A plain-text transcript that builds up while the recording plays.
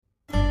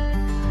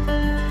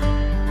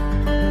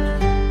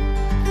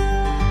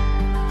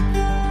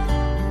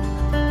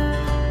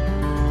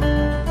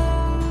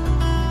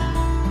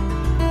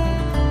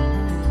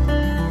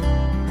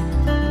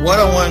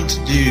wanted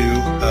to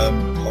do,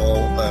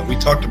 Paul, we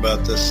talked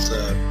about this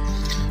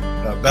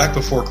back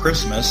before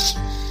Christmas.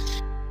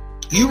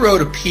 You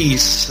wrote a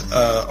piece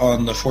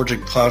on the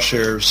Forging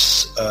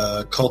Plowshares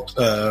not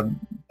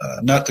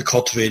the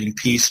Cultivating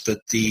Peace,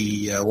 but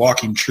the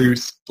Walking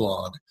Truth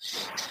blog.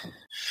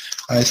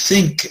 I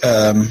think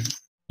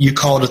you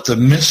called it The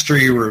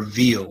Mystery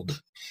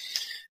Revealed.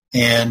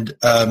 And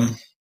I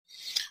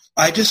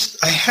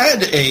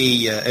had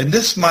and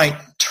this might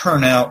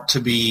turn out to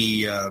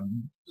be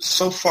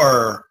so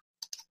far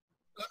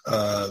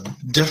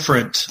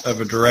different of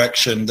a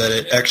direction that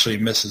it actually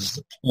misses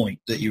the point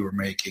that you were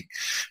making.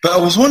 But I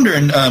was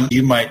wondering,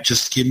 you might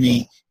just give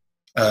me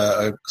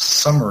a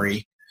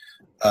summary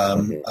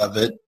of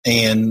it,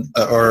 and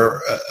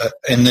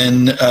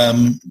then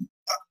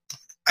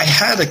I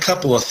had a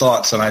couple of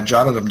thoughts, and I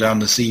jotted them down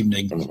this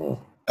evening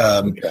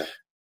that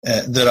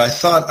I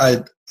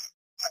thought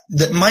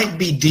that might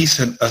be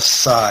decent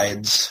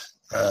asides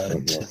to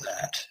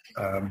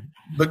that.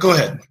 But go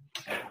ahead.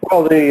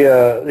 Well,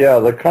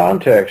 the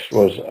context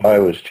was I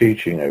was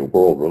teaching a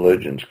world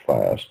religions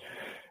class,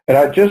 and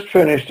I just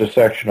finished a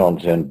section on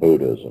Zen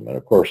Buddhism, and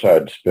of course I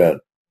had spent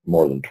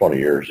more than 20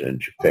 years in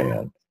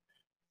Japan,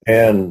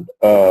 and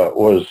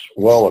was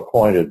well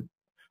acquainted.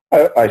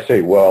 I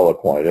say well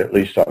acquainted, at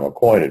least I'm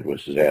acquainted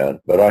with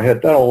Zen, but I had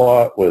done a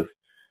lot with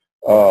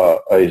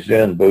a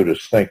Zen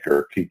Buddhist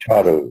thinker,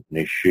 Kitaro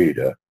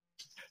Nishida,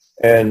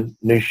 and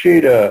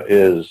Nishida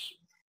is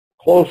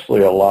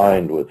closely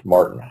aligned with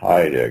Martin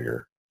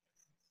Heidegger.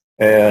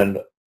 And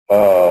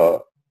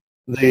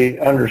the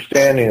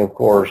understanding, of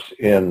course,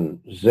 in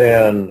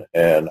Zen,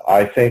 and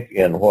I think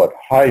in what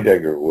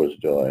Heidegger was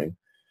doing,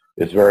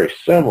 is very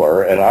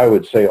similar. And I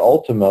would say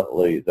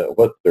ultimately that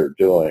what they're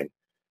doing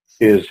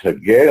is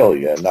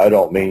Hegelian. I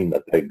don't mean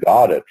that they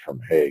got it from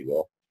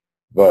Hegel,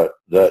 but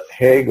that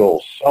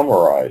Hegel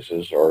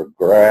summarizes or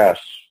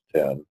grasps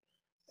in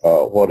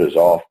what is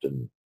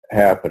often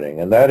happening.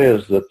 And that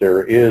is that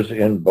there is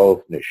in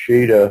both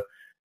Nishida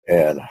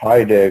and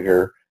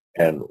Heidegger,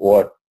 and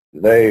what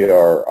they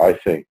are, I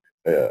think,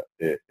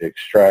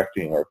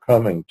 extracting or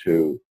coming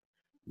to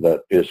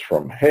that is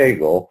from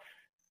Hegel,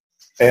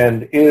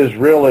 and is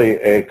really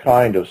a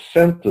kind of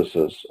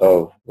synthesis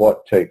of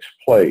what takes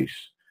place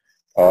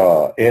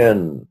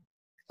in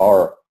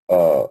our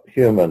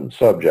human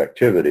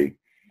subjectivity,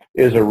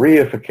 is a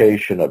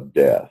reification of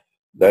death.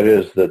 That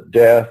is, that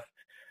death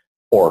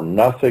or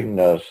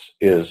nothingness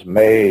is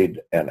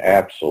made an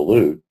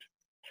absolute,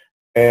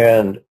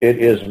 and it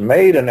is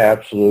made an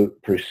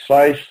absolute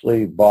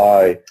precisely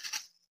by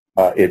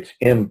its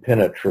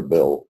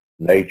impenetrable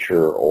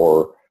nature,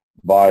 or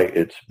by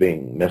its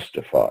being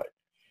mystified.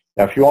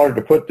 Now, if you wanted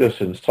to put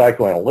this in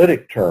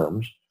psychoanalytic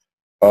terms,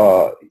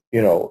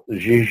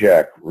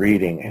 Zizek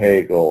reading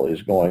Hegel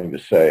is going to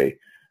say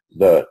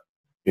that,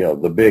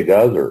 the big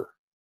other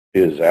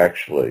is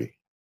actually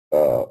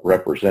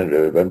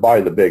representative, and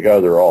by the big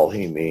other, all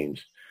he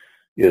means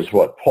is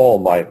what Paul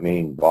might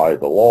mean by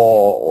the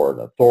law or an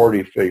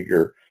authority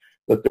figure,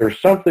 that there's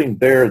something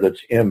there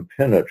that's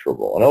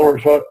impenetrable. In other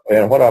words,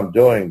 what I'm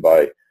doing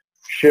by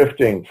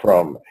shifting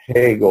from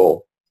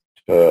Hegel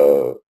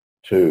to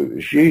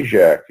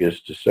Zizek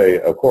is to say,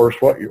 of course,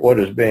 what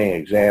is being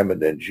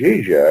examined in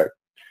Zizek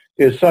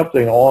is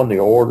something on the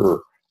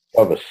order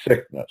of a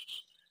sickness.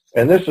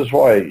 And this is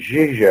why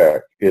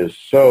Zizek is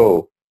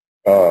so,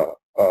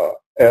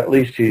 at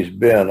least he's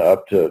been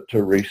up to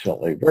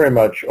recently, very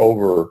much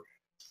over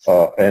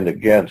and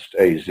against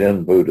a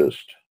Zen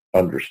Buddhist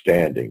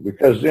understanding,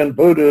 because Zen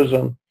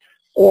Buddhism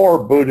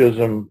or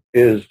Buddhism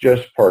is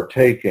just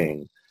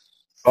partaking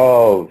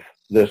of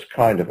this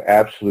kind of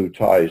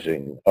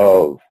absolutizing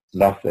of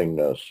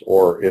nothingness,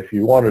 or if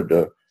you wanted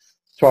to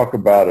talk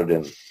about it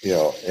in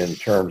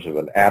terms of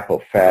an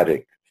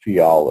apophatic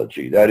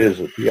theology, that is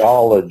a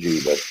theology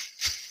that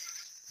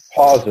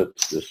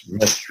posits this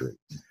mystery,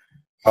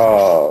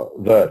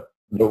 that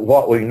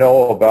what we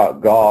know about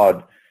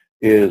God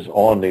is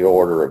on the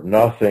order of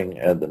nothing,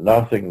 and the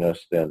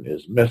nothingness then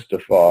is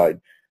mystified,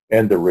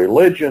 and the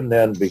religion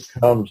then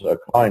becomes a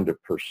kind of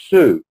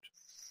pursuit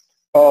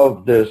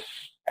of this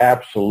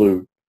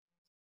absolute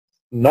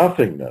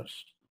nothingness.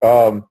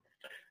 And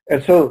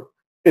so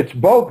it's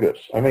bogus.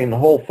 I mean, the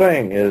whole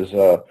thing is,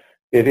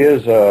 it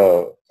is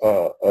a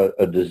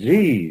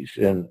disease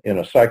in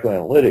a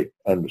psychoanalytic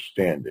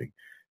understanding,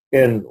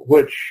 in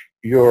which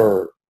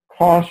you're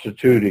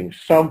constituting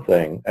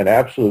something, an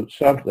absolute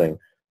something,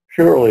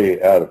 purely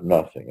out of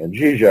nothing. And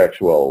Zizek's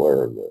well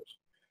aware of this.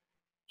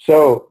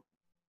 So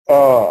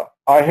I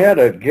had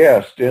a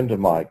guest into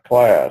my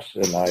class,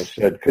 and I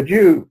said, could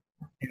you,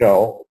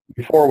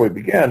 before we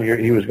began,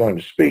 he was going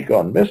to speak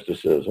on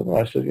mysticism. And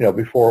I said,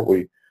 before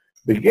we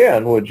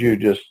begin, would you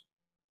just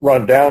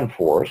run down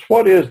for us,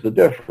 what is the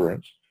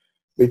difference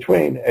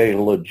between a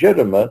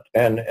legitimate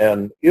and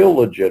an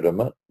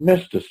illegitimate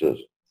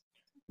mysticism?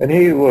 And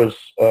he was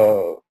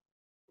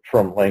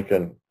from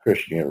Lincoln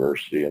Christian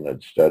University and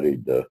had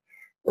studied the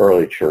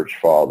early church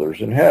fathers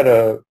and had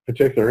a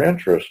particular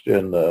interest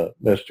in the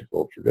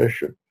mystical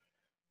tradition.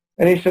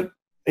 And he said,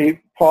 he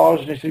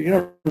paused and he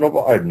said,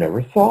 I'd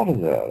never thought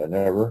of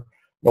that.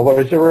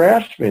 Nobody's ever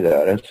asked me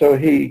that. And so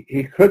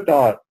he could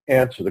not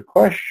answer the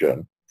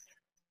question,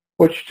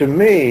 which to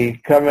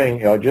me,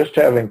 just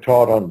having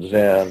taught on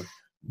Zen,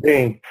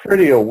 being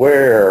pretty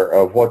aware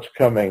of what's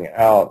coming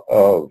out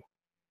of,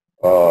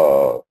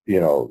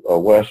 a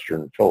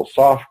Western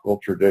philosophical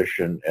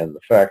tradition and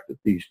the fact that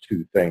these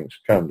two things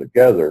come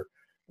together,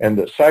 and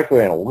that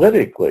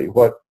psychoanalytically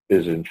what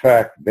is in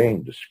fact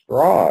being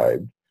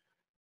described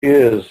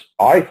is,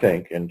 I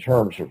think, in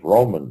terms of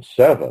Romans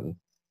 7,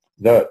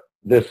 that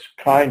this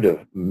kind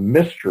of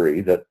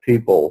mystery that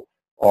people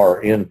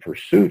are in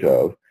pursuit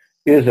of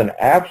is an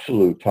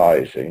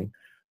absolutizing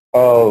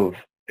of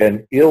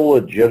an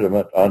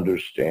illegitimate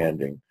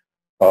understanding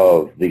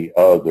of the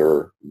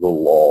other, the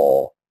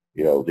law,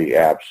 the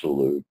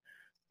absolute.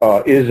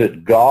 Is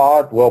it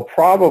God? Well,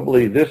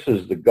 probably this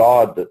is the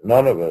God that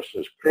none of us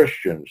as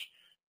Christians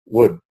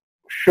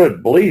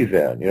should believe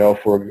in.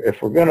 If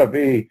we're going to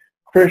be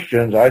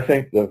Christians, I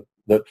think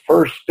the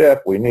first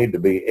step, we need to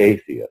be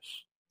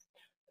atheists.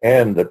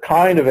 And the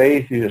kind of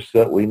atheists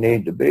that we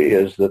need to be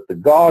is that the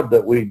God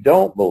that we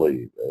don't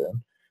believe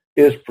in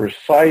is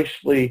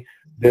precisely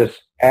this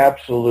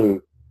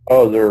absolute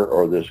other,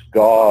 or this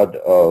God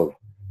of,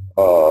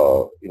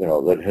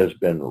 that has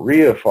been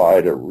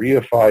reified, a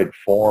reified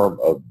form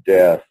of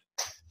death.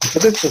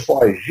 But this is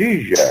why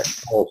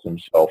Zizek calls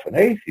himself an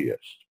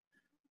atheist.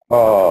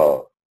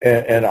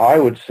 And I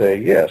would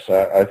say, yes,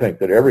 I think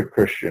that every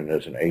Christian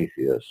is an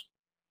atheist,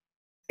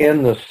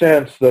 in the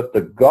sense that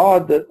the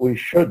God that we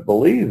should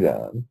believe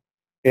in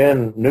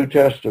the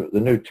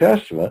New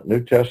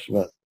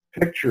Testament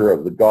picture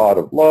of the God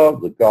of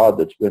love, the God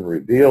that's been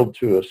revealed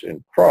to us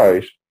in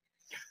Christ,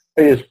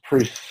 is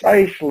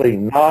precisely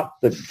not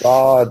the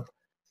God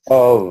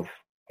of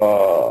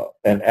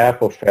an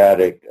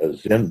apophatic, a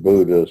Zen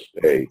Buddhist,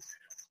 a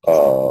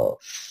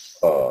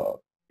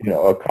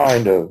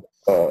kind of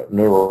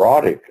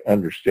neurotic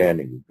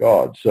understanding of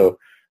God. So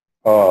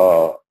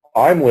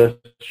I'm with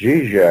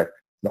Zizek.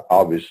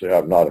 Obviously,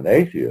 I'm not an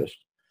atheist,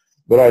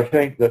 but I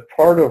think that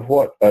part of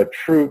what a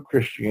true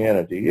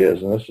Christianity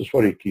is, and this is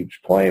what he keeps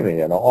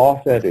claiming, an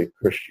authentic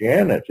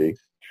Christianity,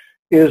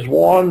 is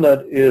one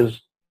that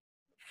is,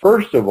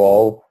 first of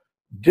all,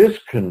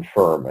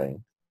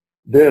 disconfirming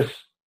this,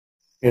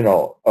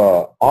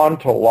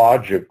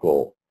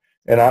 ontological,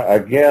 and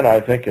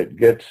I think it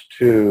gets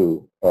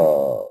to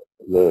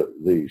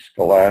the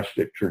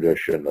scholastic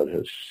tradition that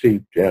has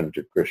seeped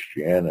into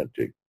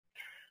Christianity,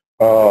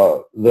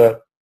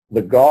 that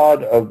the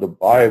God of the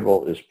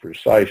Bible is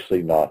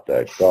precisely not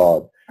that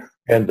God,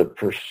 and the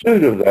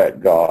pursuit of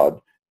that God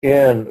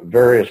in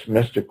various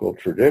mystical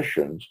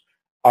traditions,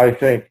 I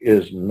think,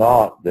 is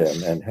not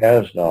then, and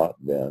has not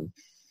been,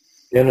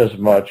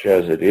 inasmuch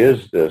as it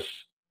is this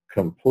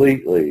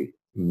completely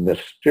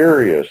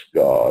mysterious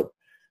God,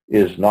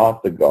 is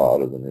not the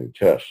God of the New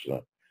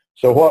Testament.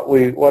 So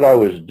what I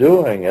was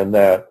doing in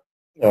that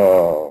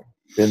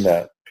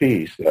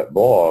piece, that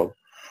blog,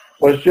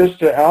 was just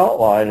to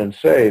outline and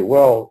say,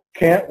 well,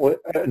 can't we,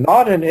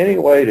 not in any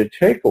way to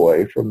take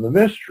away from the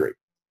mystery.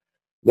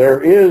 There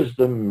is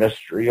the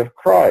mystery of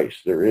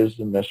Christ. There is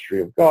the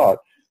mystery of God.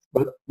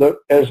 But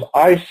as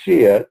I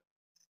see it,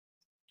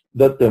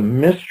 that the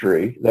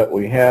mystery that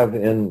we have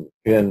in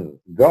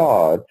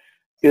God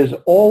is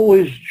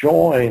always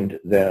joined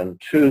then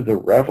to the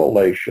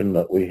revelation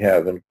that we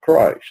have in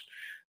Christ.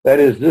 That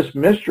is, this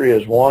mystery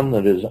is one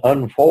that is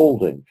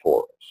unfolding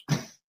for us.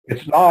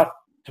 It's not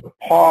to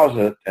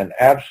posit an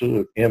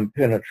absolute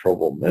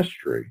impenetrable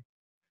mystery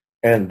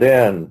and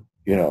then,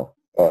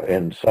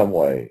 in some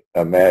way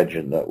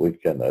imagine that we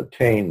can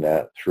attain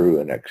that through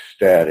an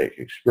ecstatic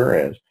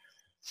experience.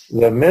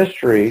 The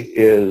mystery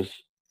is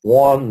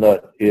one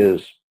that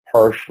is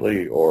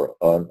partially or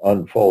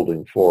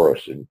unfolding for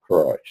us in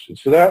Christ. And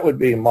so that would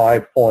be my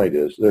point,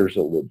 is there's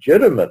a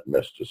legitimate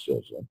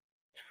mysticism,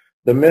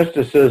 the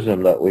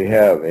mysticism that we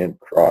have in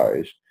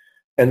Christ,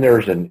 and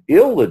there's an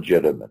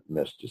illegitimate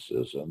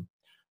mysticism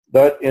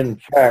that in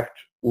fact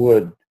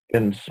would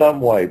in some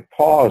way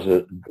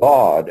posit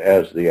God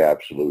as the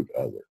absolute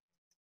other.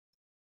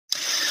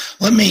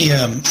 Let me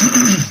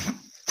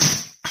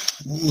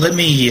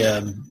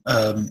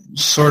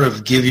sort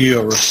of give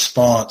you a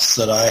response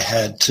that I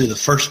had to the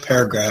first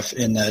paragraph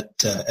in that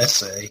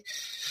essay.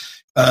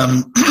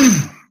 And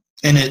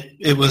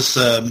it was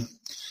an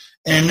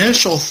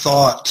initial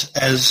thought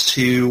as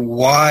to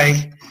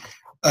why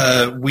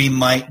we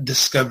might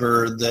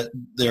discover that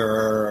there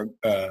are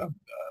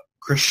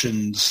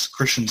Christian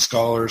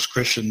scholars,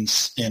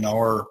 Christians in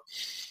our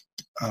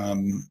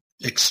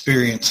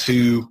experience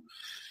who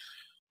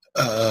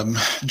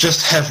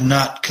just have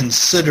not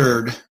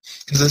considered,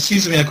 because it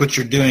seems to me like what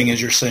you're doing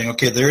is you're saying,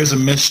 okay, there is a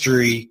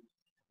mystery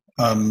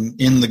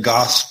in the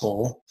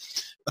gospel,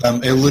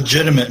 a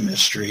legitimate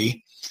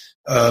mystery.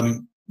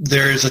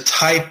 There is a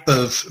type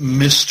of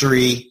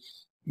mystery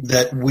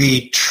that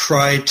we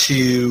try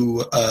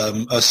to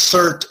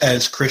assert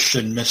as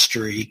Christian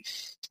mystery,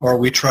 or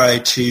we try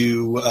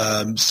to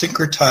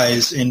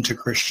syncretize into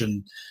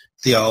Christian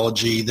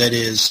theology, that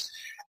is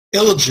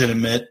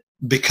illegitimate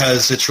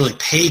because it's really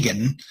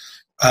pagan.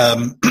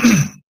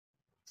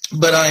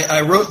 But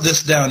I wrote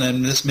this down,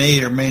 and this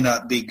may or may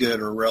not be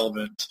good or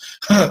relevant,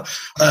 but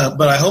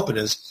I hope it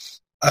is.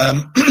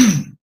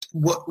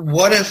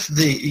 What if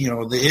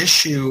the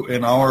issue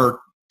in our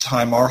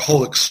time, our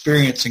whole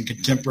experience in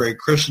contemporary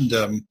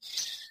Christendom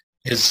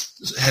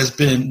has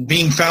been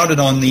being founded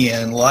on the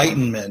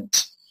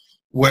Enlightenment,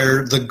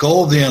 where the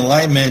goal of the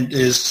Enlightenment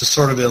is to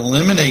sort of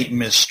eliminate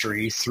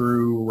mystery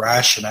through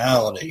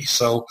rationality.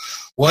 So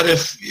what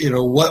if,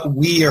 what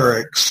we are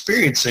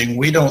experiencing,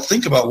 we don't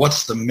think about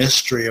what's the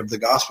mystery of the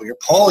gospel here.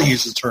 Paul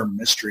uses the term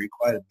mystery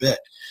quite a bit.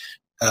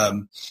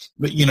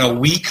 But,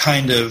 we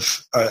kind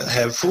of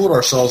have fooled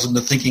ourselves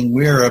into thinking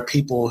we're a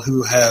people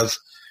who have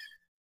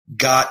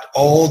got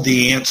all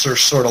the answers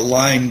sort of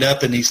lined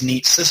up in these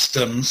neat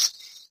systems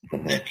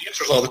that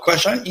answers all the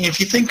questions. If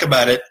you think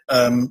about it,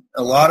 a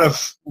lot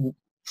of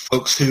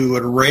folks who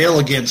would rail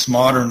against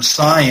modern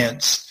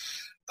science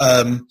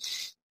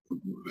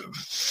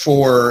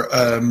for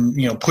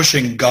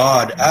pushing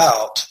God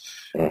out,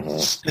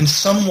 in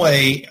some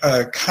way,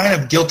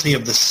 kind of guilty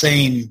of the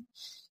same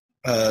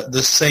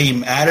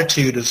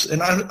attitude as.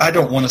 And I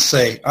don't want to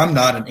say I'm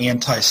not an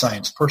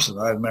anti-science person.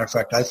 As a matter of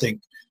fact, I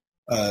think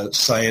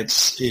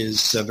science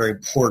is a very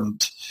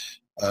important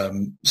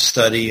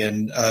study,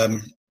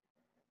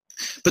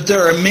 but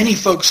there are many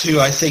folks who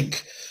I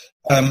think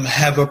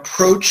have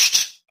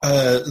approached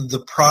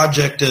the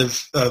project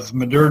of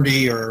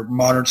modernity or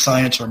modern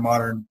science or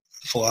modern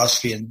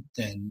philosophy and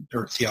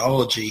or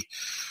theology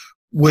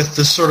with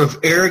the sort of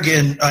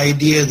arrogant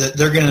idea that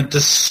they're going to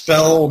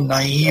dispel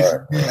naive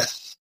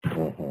myth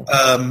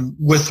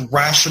with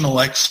rational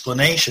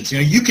explanations.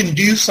 You can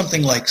do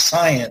something like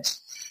science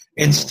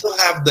and still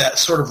have that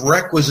sort of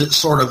requisite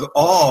sort of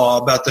awe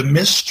about the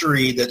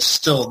mystery that's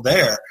still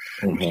there.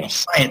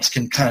 Science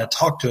can kind of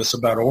talk to us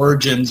about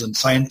origins, and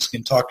science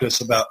can talk to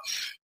us about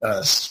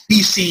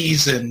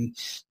species and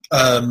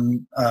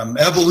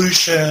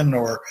evolution,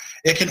 or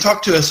it can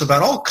talk to us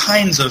about all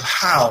kinds of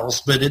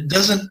hows, but it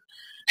doesn't.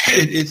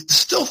 It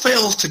still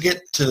fails to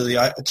get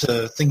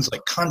to things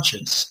like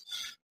consciousness,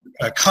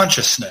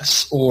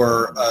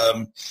 or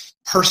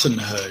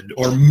personhood,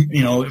 or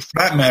for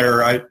that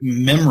matter,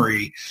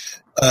 memory.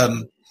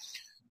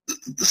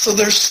 So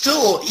there's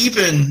still,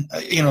 even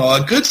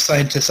a good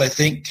scientist, I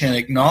think, can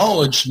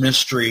acknowledge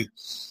mystery,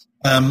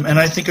 and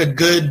I think a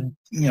good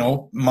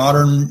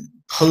modern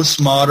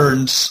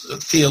postmodern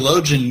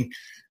theologian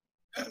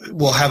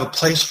will have a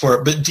place for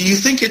it. But do you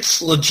think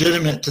it's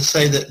legitimate to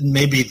say that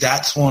maybe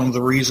that's one of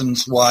the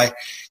reasons why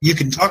you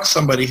can talk to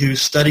somebody who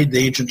studied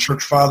the ancient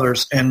church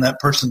fathers and that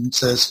person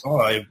says, "Oh,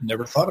 I've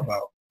never thought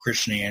about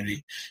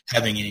Christianity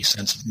having any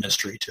sense of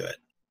mystery to it"?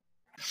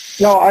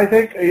 No, I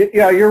think,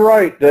 you're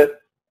right that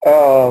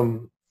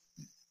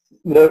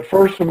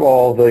first of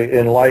all, the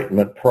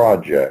Enlightenment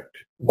project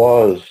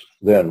was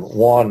then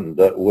one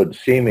that would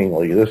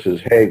seemingly, this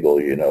is Hegel,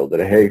 that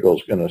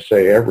Hegel's going to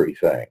say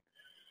everything.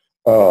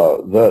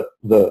 The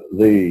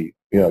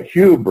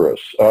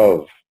hubris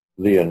of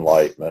the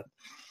Enlightenment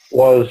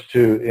was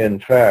to, in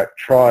fact,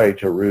 try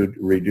to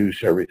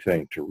reduce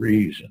everything to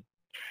reason.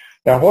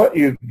 Now, what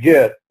you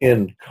get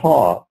in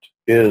Kant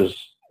is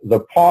the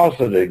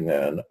positing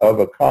then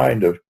of a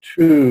kind of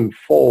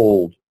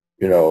twofold,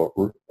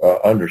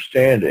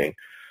 understanding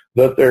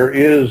that there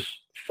is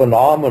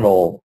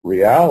phenomenal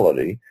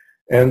reality,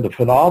 and the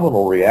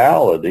phenomenal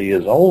reality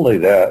is only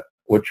that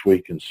which we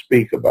can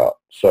speak about.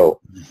 So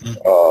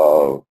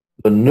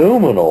the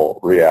noumenal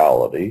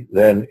reality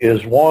then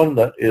is one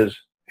that is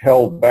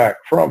held back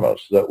from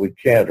us, that we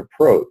can't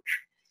approach.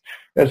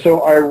 And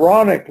so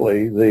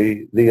ironically,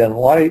 the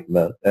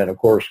Enlightenment, and of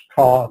course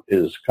Kant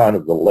is kind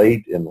of the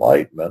late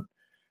Enlightenment,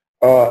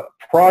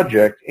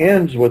 project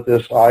ends with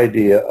this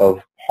idea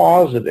of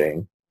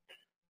positing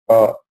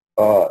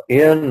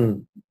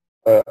in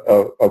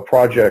a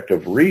project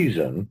of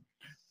reason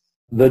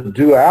the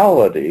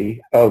duality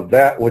of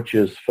that which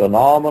is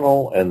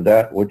phenomenal and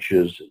that which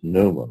is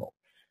noumenal.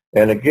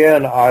 And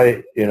again,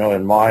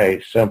 in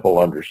my simple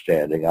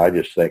understanding, I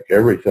just think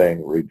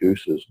everything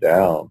reduces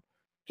down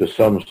to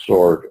some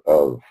sort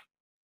of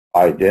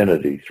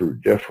identity through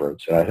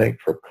difference. And I think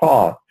for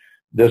Kant,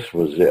 this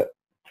was it.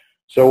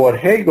 So what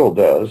Hegel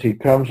does, he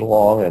comes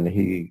along and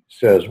he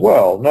says,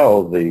 well,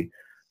 no, the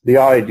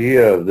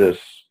idea of this,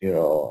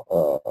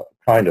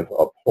 kind of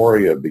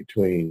aporia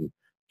between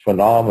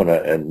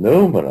phenomena and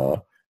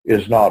noumena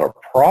is not a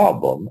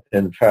problem.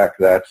 In fact,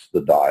 that's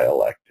the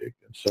dialectic.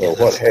 And so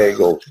what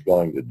Hegel's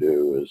going to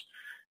do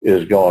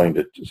is going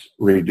to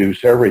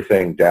reduce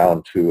everything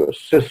down to a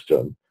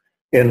system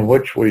in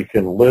which we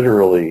can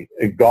literally,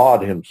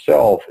 God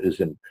himself is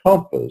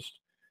encompassed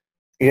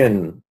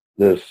in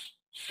this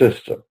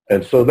system.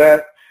 And so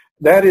that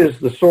is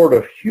the sort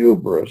of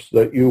hubris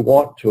that you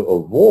want to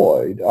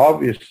avoid.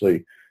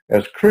 Obviously,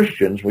 as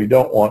Christians, we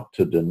don't want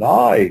to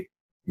deny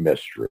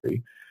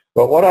mystery.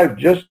 But what I've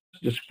just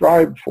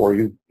described for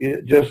you,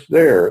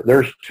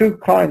 there's two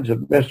kinds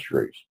of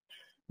mysteries.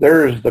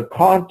 There is the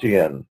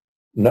Kantian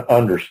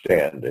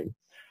understanding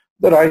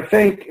that I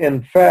think,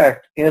 in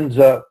fact, ends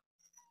up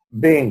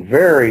being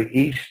very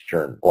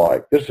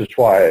Eastern-like. This is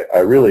why I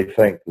really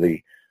think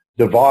the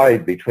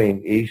divide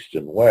between East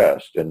and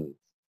West, and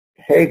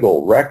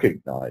Hegel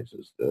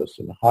recognizes this,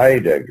 and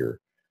Heidegger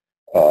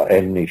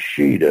and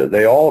Nishida,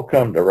 they all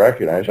come to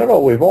recognize,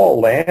 we've all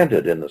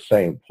landed in the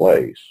same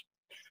place.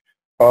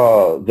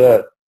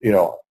 That,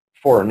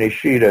 for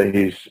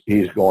Nishida,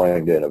 he's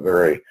going in a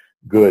very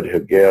good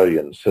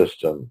Hegelian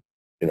system,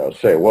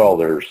 say, well,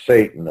 there's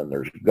Satan and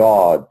there's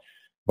God,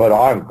 but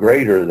I'm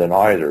greater than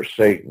either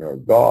Satan or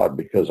God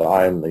because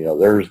I'm,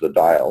 there's the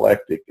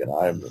dialectic and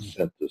I'm the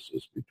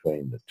synthesis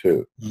between the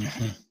two.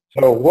 Mm-hmm.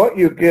 So what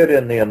you get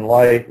in the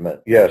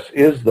Enlightenment, yes,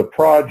 is the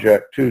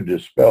project to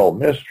dispel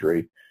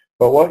mystery,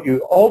 but what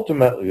you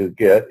ultimately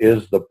get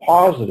is the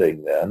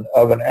positing then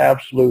of an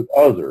absolute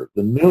other,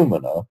 the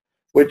noumena,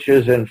 which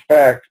is in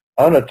fact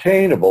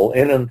unattainable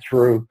in and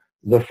through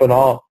the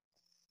phenomenon.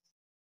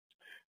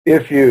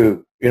 If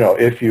you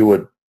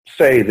would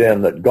say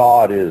then that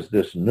God is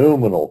this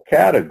noumenal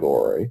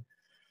category,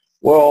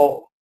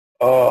 well,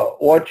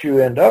 what you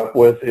end up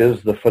with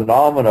is the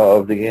phenomena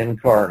of the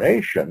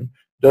incarnation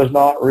does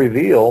not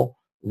reveal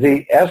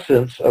the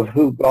essence of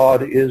who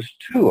God is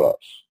to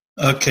us.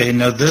 Okay,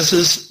 now this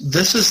is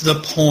the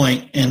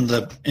point in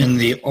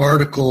the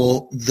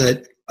article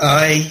that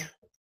I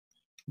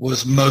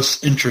was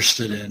most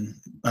interested in,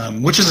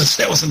 which is to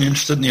say I wasn't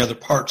interested in the other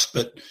parts,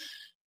 but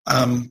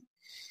I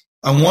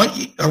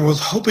was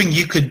hoping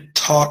you could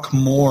talk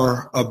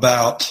more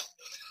about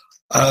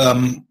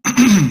the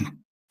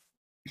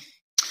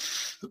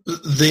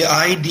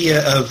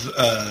idea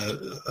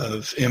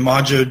of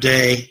Imago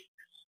Dei,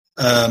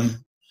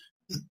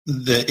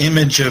 the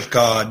image of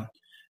God,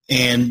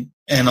 and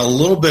a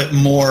little bit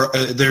more.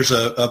 There's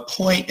a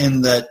point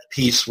in that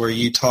piece where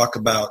you talk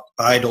about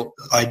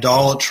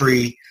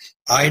idolatry,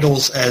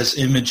 idols as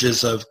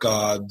images of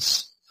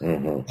gods,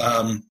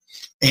 mm-hmm.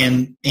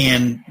 And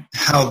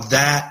how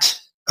that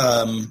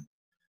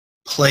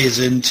plays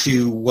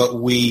into what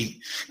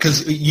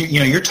because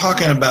you're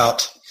talking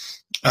about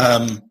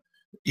that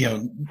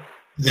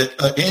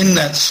in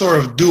that sort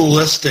of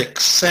dualistic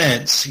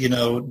sense,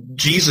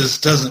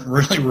 Jesus doesn't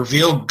really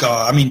reveal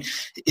God. I mean,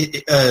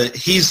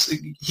 he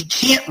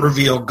can't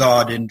reveal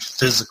God in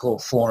physical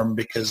form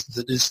because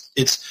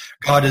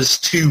God is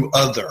too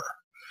other.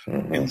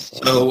 Mm-hmm. And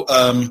so,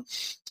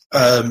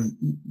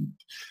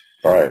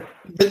 right.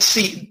 But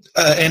see,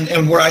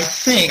 and where I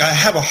think I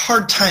have a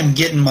hard time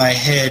getting my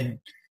head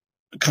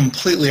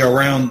completely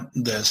around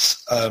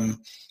this,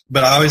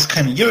 but I always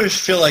you always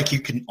feel like you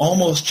can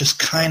almost just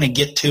kind of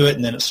get to it,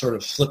 and then it sort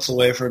of flips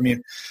away from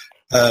you.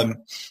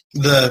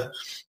 It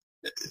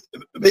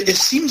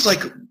seems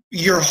like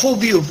your whole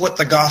view of what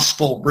the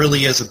gospel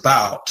really is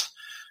about.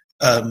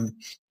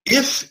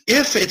 If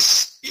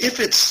it's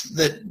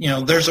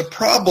that there's a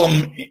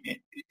problem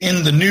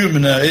in the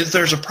noumena,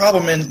 there's a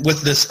problem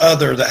with this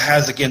other that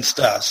has against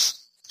us.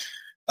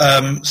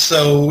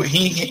 So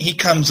he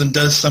comes and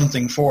does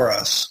something for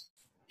us.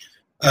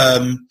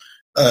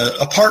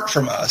 Apart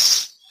from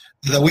us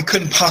that we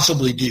couldn't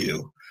possibly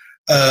do,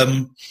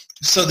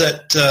 so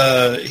that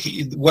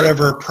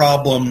whatever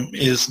problem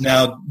is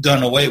now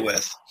done away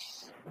with.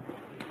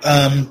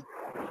 Then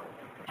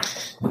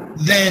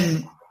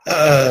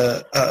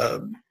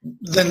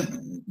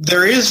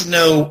there is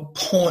no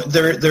point.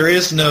 There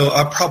is no.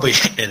 I'll probably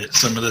edit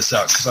some of this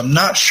out because I'm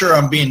not sure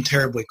I'm being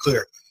terribly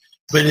clear.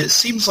 But it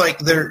seems like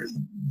that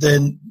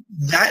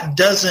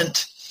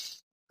doesn't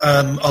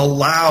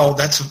allow.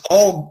 That's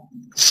all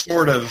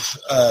sort of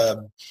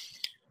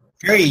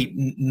very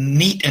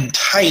neat and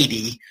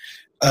tidy,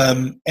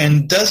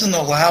 and doesn't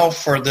allow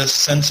for this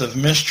sense of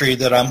mystery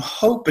that I'm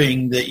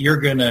hoping that you're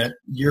gonna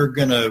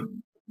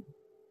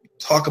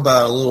talk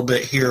about a little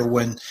bit here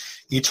when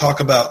you talk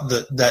about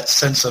that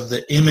sense of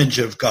the image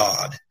of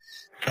God.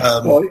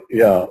 Well,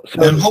 yeah.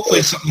 And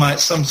hopefully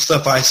some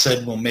stuff I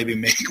said will maybe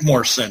make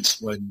more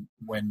sense when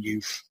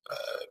you've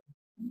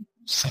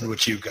said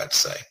what you've got to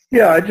say.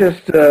 Yeah, I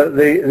just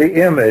the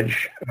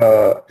image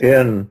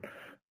in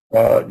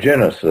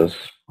Genesis,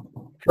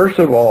 first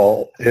of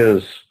all,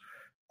 is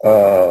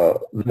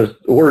the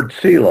word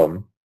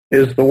Selim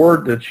is the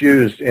word that's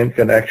used in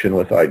connection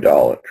with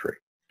idolatry.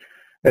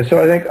 And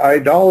so I think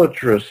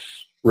idolatrous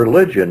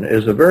religion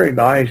is a very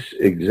nice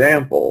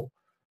example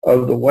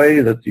of the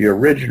way that the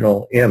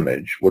original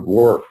image would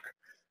work.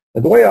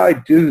 And the way I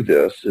do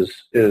this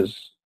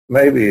is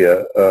maybe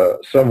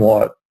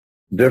somewhat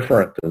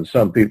different than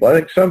some people. I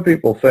think some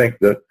people think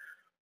that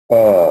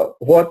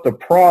what the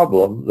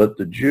problem that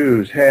the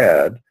Jews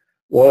had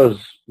was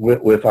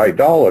with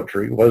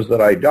idolatry was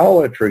that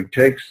idolatry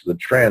takes the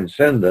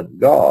transcendent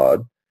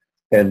God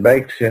and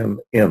makes him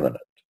immanent.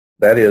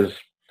 That is,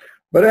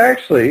 but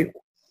actually,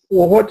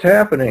 well, what's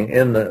happening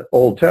in the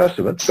Old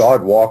Testament,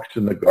 God walks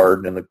in the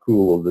garden in the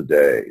cool of the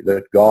day,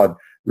 that God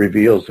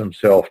reveals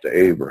himself to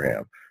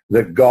Abraham,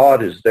 that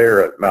God is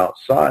there at Mount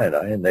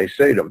Sinai, and they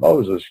say to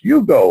Moses,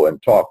 you go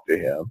and talk to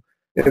him.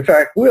 In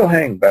fact, we'll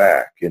hang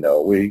back,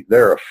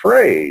 they're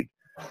afraid.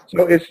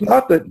 So it's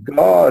not that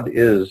God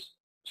is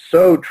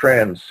so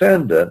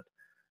transcendent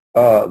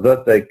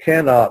that they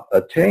cannot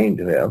attain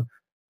to him.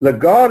 The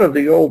God of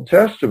the Old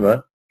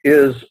Testament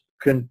is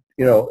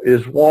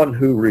one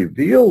who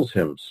reveals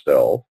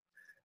himself,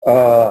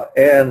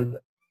 and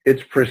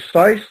it's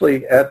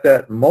precisely at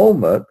that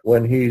moment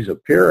when he's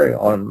appearing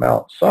on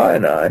Mount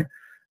Sinai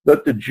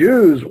that the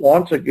Jews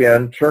once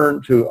again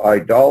turn to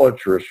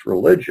idolatrous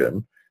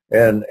religion,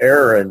 and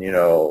Aaron,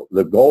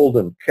 the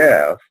golden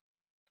calf,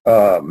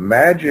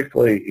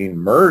 magically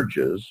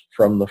emerges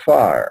from the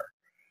fire.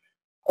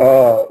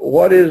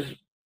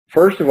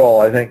 First of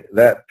all, I think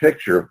that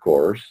picture, of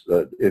course,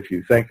 if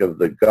you think of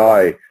the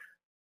guy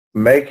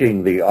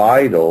making the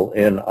idol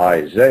in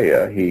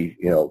Isaiah, he,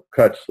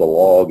 cuts the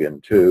log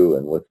in two,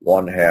 and with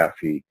one half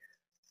he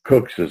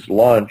cooks his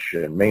lunch,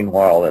 and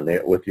meanwhile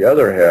with the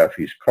other half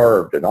he's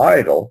carved an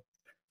idol.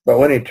 But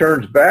when he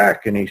turns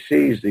back and he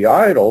sees the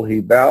idol, he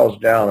bows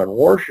down and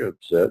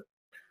worships it,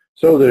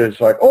 so that it's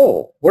like,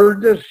 oh,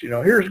 where's this?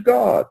 Here's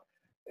God.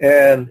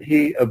 And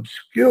he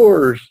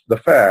obscures the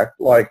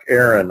fact, like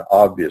Aaron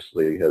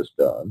obviously has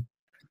done,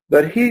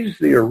 that he's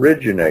the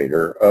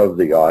originator of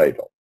the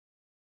idol.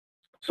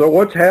 So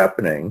what's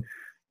happening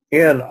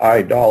in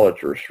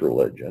idolatrous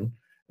religion,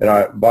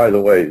 and by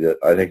the way, that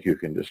I think you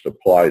can just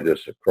apply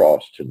this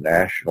across to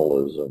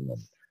nationalism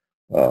and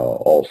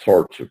all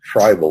sorts of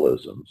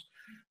tribalisms,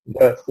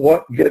 but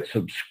what gets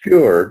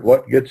obscured,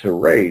 what gets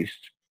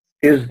erased,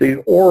 is the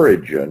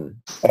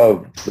origin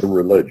of the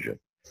religion.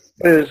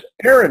 Is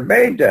Aaron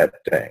made that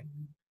thing.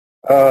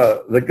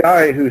 The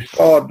guy who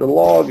sawed the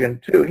log in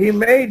two, he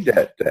made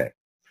that thing.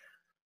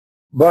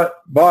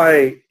 But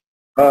by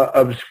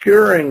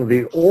obscuring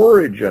the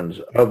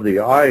origins of the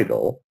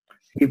idol,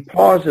 he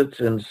posits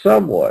in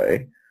some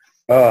way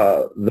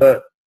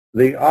that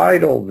the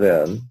idol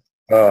then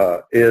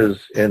is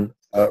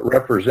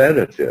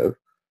representative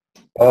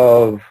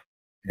of,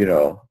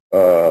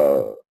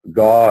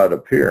 God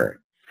appearing.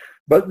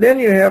 But then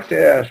you have to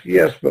ask,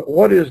 yes, but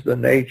what is the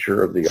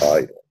nature of the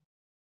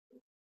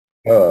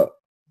idol?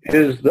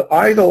 Is the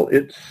idol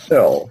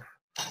itself,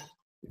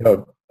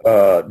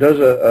 does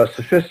a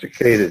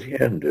sophisticated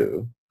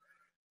Hindu,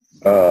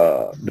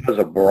 does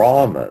a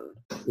Brahmin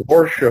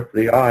worship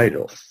the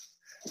idol?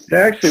 And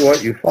actually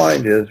what you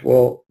find is,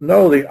 well,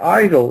 no, the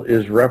idol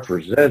is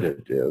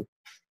representative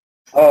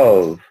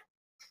of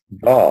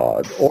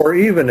God, or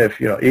even if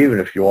you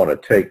want to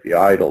take the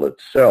idol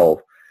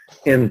itself,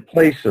 in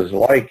places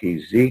like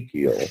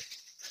Ezekiel,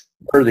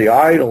 where the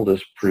idol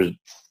is it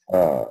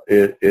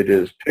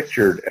is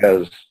pictured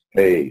as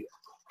it's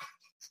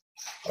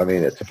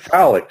a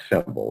phallic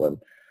symbol,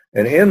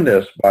 and in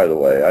this, by the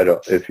way,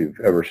 if you've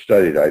ever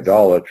studied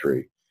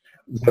idolatry,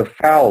 the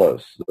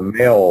phallus, the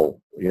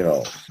male,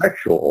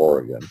 sexual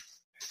organ,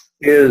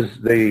 is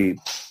the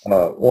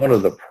one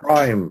of the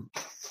prime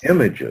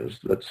images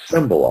that's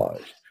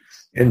symbolized.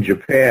 In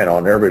Japan,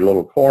 on every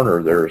little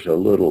corner, there's a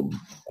little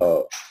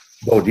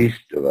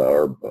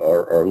Bodhisattva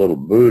or little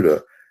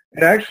Buddha,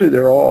 and actually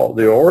they're all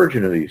the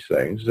origin of these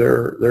things.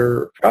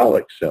 They're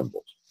phallic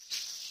symbols,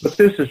 but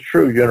this is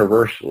true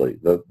universally.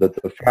 That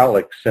the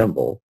phallic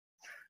symbol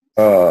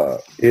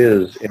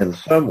is in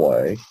some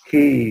way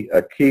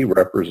a key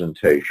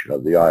representation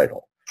of the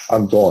idol.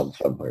 I'm going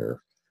somewhere,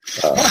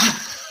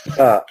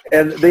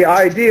 and the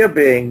idea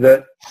being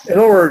that, in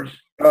other words,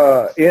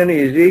 in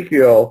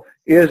Ezekiel,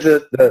 is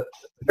it that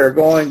they're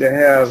going to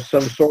have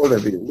some sort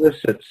of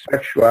illicit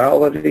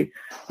sexuality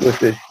with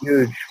this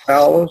huge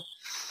phallus?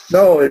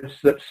 No,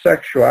 it's that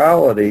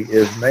sexuality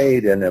is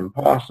made an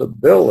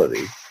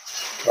impossibility.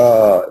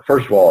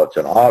 First of all, it's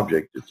an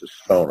object. It's a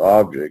stone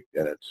object,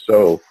 and it's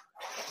so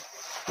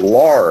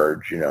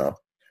large,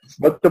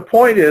 But the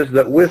point is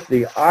that with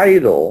the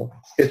idol,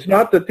 it's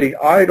not that the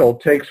idol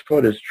takes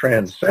what is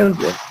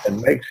transcendent and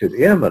makes it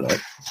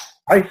immanent.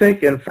 I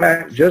think, in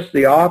fact, just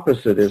the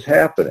opposite is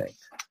happening.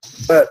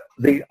 But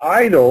the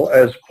idol,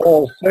 as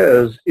Paul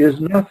says, is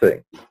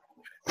nothing.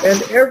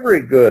 And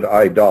every good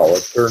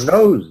idolater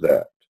knows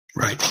that.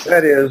 Right.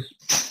 That is,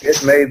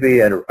 it may be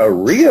a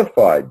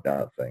reified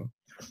nothing,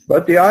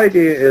 but the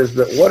idea is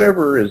that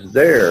whatever is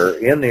there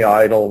in the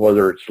idol,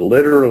 whether it's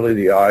literally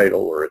the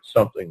idol or it's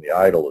something the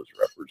idol is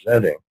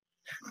representing,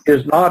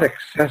 is not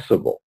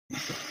accessible.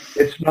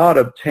 It's not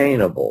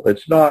obtainable.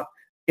 It's not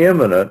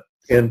imminent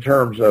in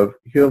terms of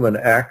human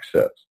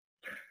access.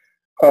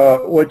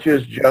 Which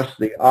is just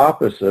the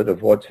opposite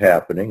of what's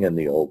happening in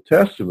the Old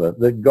Testament,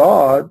 that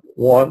God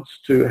wants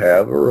to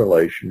have a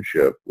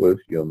relationship with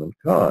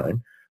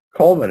humankind,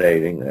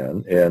 culminating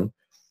then in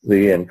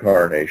the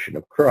incarnation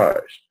of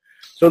Christ.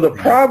 So the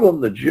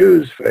problem the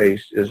Jews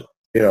face is,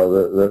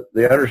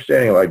 the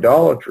understanding of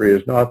idolatry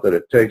is not that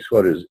it takes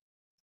what is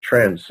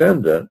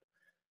transcendent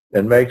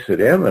and makes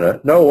it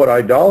immanent. No, what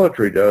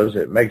idolatry does,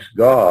 it makes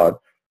God,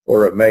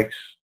 or it makes,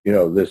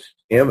 this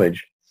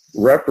image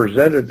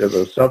representative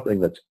of something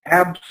that's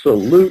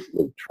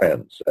absolutely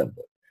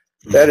transcendent.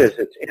 That is,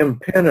 it's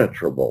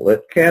impenetrable.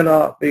 It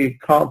cannot be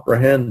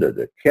comprehended.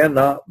 It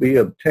cannot be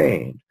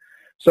obtained.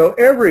 So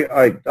every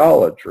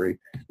idolatry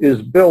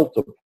is built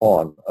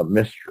upon a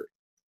mystery.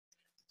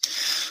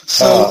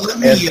 So let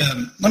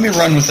me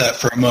run with that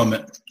for a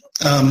moment.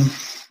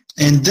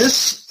 And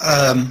this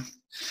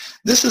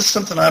is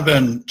something I've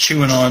been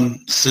chewing on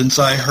since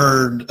I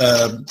heard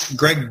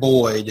Greg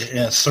Boyd in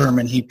a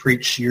sermon he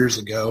preached years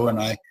ago,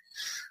 and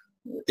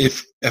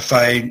if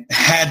I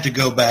had to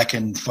go back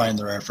and find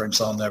the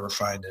reference, I'll never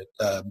find it.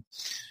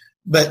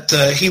 But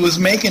he was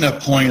making a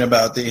point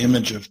about the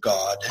image of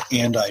God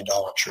and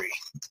idolatry.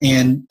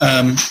 And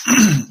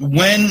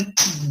when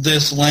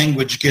this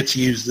language gets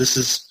used, this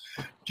is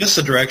just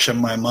the direction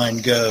my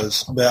mind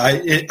goes. But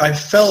I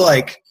felt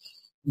like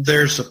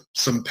there's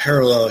some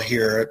parallel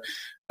here.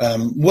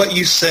 What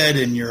you said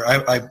in your,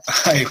 I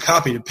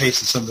copied and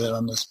pasted some of it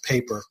on this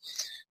paper.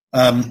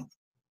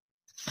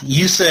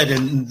 You said,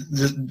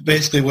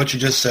 basically what you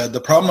just said,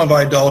 the problem of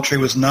idolatry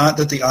was not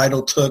that the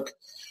idol took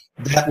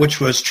that which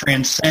was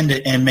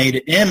transcendent and made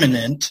it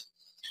immanent,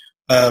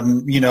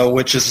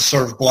 which is a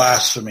sort of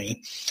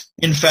blasphemy.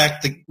 In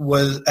fact,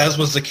 as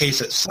was the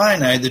case at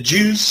Sinai, the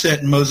Jews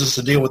sent Moses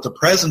to deal with the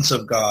presence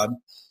of God,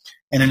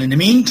 and in the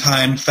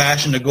meantime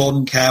fashioned a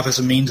golden calf as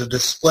a means of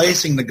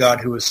displacing the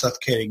God who was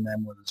suffocating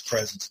them with his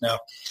presence. Now,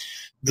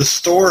 the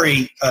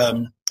story,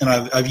 and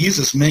I've used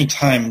this many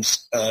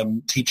times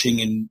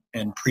teaching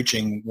and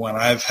preaching when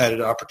I've had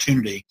an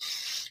opportunity,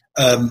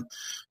 the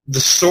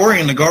story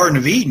in the Garden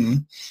of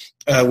Eden,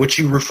 which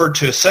you referred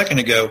to a second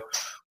ago,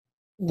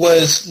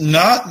 was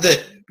not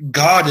that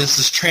God is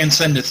this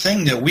transcendent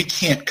thing that we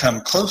can't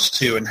come close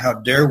to, and how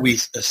dare we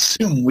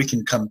assume we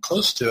can come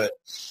close to it.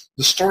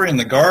 The story in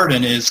the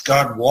garden is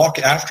God walk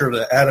after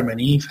the Adam and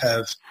Eve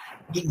have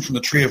eaten from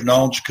the tree of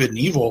knowledge of good and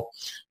evil.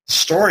 The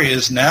story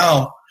is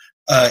now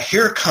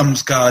here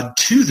comes God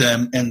to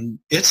them, and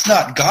it's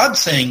not God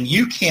saying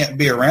you can't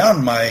be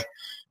around my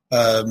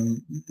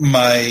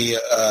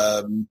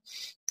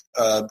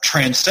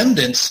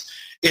transcendence.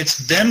 It's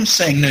them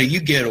saying, no,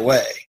 you get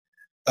away.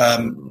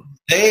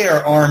 They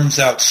are arms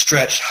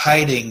outstretched,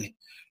 hiding.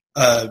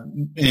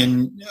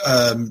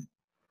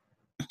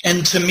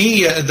 And to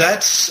me,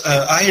 that's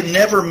I had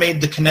never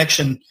made the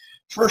connection.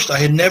 First, I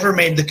had never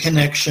made the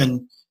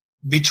connection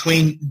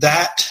between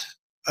that,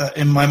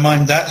 in my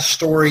mind, that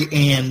story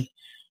and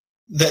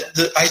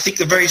that. I think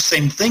the very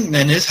same thing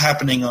then is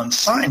happening on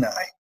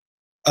Sinai.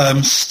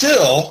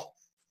 Still,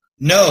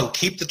 no,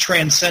 keep the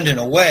transcendent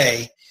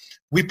away.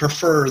 We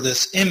prefer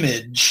this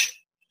image.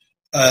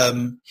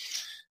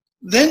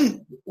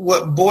 Then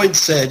what Boyd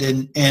said,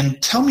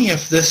 and tell me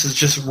if this is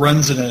just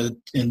runs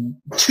in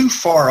too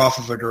far off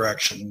of a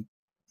direction.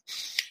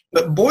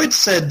 But Boyd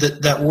said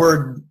that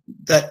word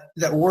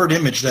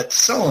image, that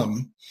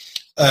tselem,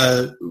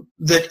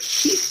 that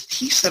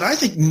he said, I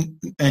think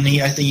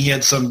he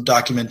had some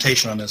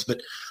documentation on this,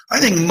 but I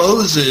think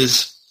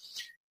Moses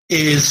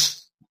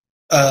is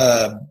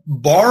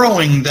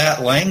borrowing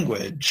that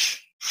language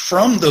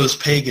from those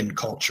pagan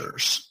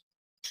cultures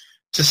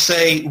to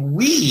say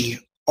we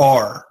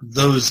are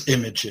those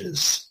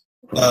images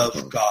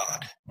of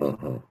God.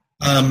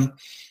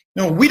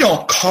 We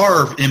don't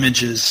carve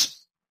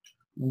images.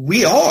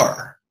 We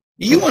are.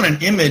 You want an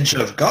image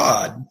of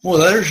God? Well,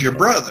 there's your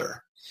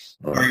brother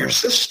or your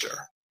sister.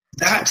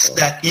 That's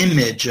that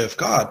image of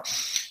God.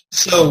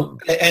 So,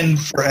 and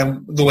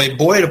the way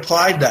Boyd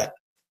applied that,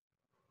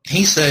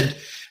 he said,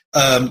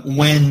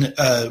 when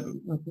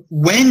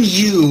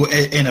you,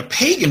 in a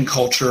pagan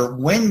culture,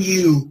 when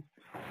you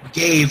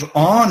gave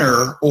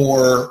honor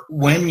or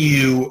when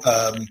you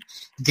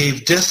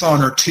gave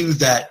dishonor to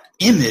that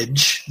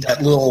image,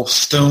 that little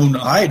stone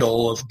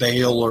idol of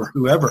Baal or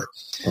whoever,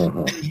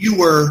 you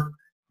were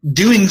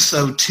doing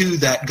so to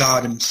that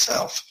God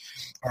himself.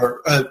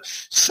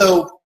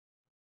 So,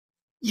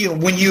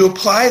 when you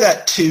apply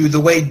that to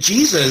the way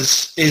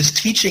Jesus is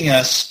teaching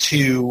us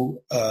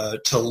to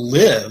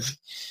live,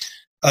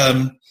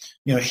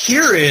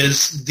 here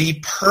is the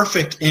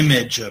perfect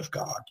image of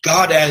God,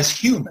 God as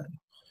human.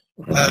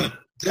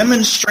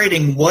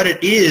 Demonstrating what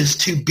it is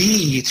to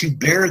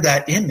bear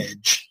that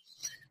image.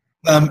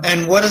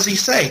 And what does he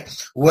say?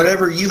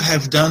 Whatever you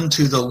have done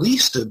to the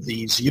least of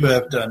these, you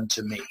have done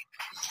to me.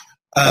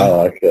 I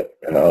like it.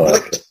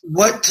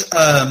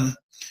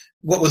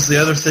 What was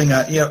the other thing?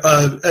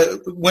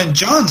 When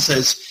John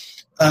says,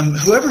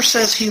 whoever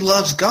says he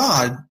loves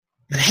God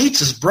but hates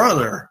his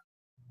brother,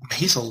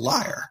 he's a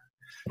liar.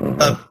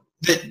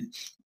 That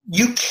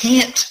you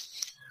can't.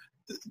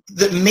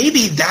 That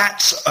maybe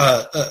that's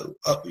a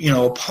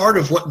part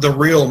of what the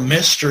real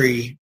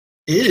mystery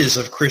is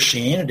of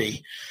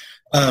Christianity,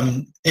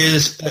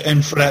 is,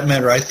 and for that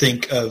matter, I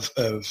think of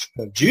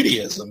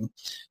Judaism,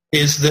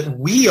 is that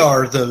we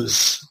are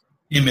those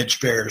image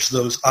bearers,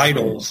 those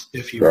idols,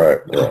 if you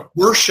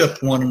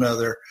worship one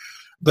another,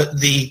 but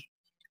we,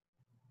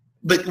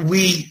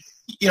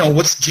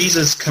 what's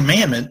Jesus'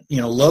 commandment?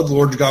 Love the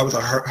Lord your God with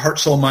our heart,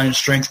 soul, mind, and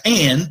strength,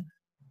 and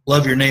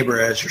love your neighbor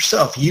as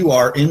yourself. You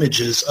are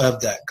images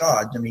of that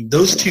God. I mean,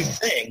 those two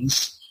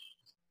things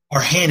are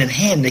hand in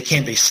hand. They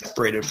can't be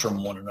separated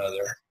from one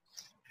another.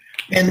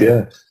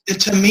 And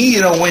to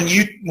me, when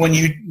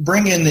you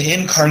bring in the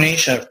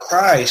incarnation of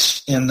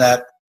Christ in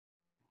that,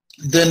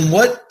 then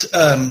what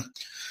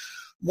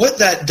what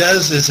that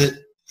does is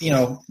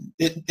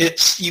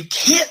it's you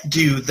can't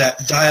do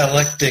that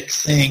dialectic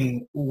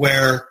thing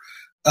where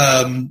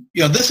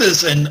this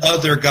is an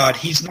other God.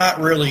 He's not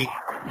really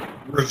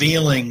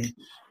revealing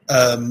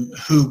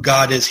who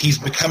God is. He's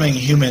becoming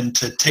human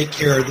to take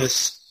care of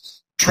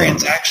this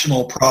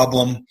transactional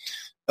problem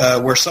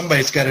where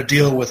somebody's got to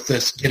deal with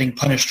this getting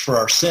punished for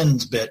our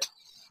sins bit.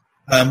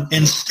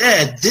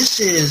 Instead, this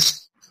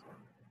is,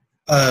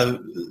 that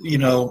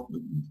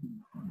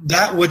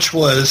which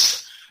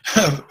was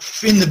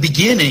in the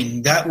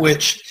beginning, that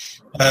which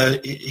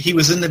he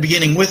was in the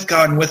beginning with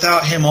God, and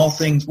without him all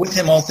things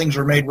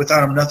were made.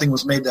 Without him nothing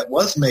was made that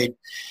was made.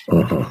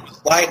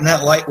 Light, and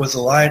that light was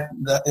the light.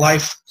 That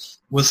life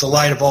was the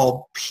light of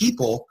all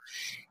people.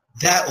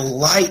 That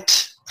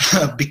light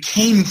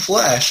became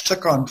flesh,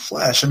 took on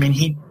flesh. I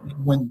mean,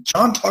 when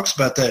John talks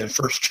about that in the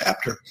first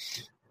chapter,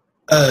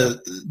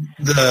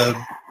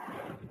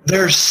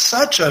 there's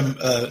such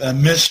a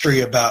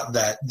mystery about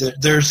that.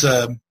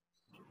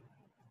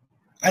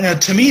 I know,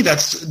 to me,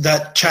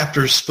 that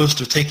chapter is supposed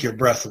to take your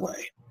breath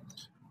away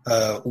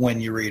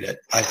when you read it,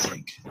 I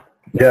think.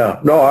 Yeah,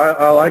 no,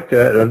 I like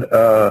that, and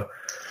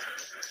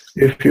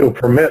if you'll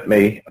permit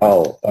me,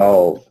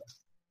 I'll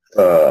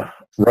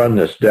run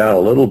this down a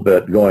little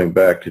bit, going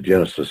back to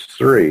Genesis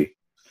 3.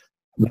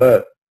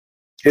 But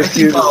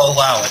if I'll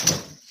allow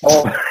it.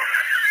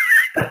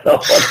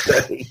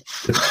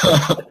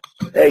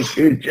 Thank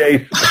you,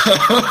 Jason.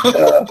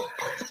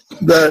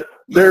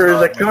 There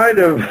is a kind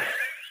of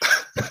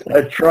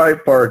a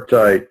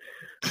tripartite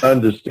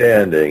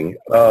understanding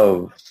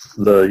of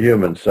the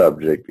human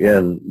subject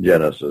in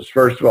Genesis.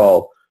 First of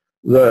all,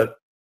 the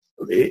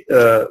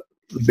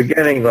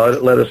beginning,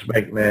 let us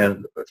make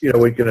man.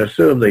 We can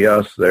assume the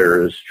us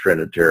there is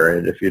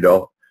Trinitarian. If you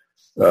don't,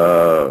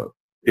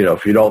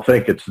 if you don't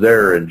think it's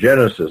there in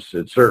Genesis,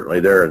 it's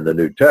certainly there in the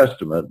New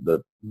Testament.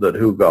 That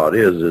who God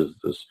is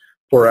this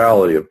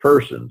plurality of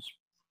persons,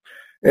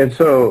 and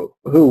so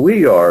who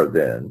we are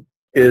then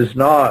is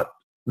not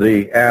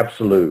the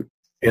absolute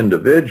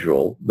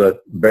individual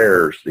that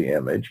bears the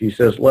image. He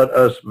says, "Let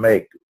us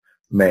make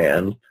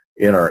man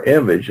in our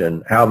image."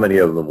 And how many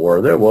of them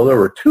were there? Well, there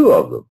were two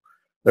of them.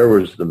 There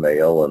was the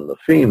male and the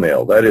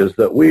female. That is,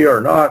 that we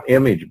are not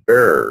image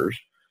bearers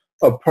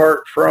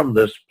apart from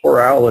this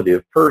plurality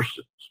of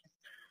persons.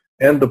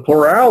 And the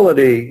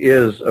plurality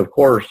is, of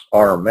course,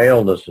 our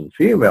maleness and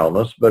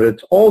femaleness, but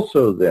it's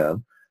also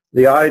then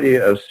the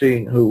idea of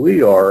seeing who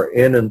we are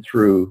in and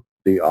through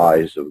the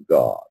eyes of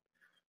God.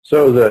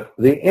 So that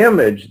the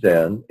image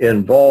then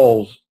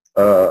involves,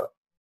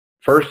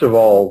 first of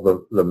all,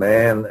 the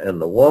man and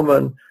the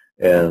woman,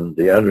 and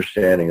the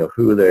understanding of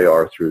who they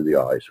are through the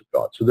eyes of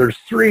God. So there's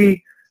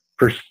three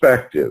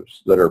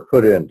perspectives that are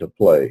put into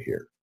play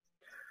here.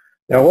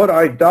 Now, what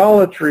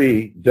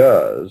idolatry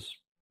does,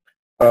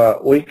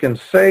 we can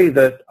say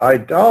that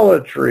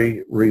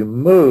idolatry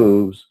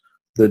removes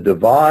the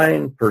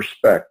divine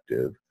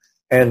perspective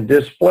and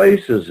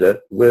displaces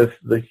it with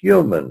the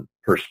human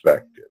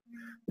perspective.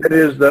 It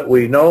is that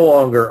we no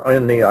longer,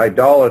 in the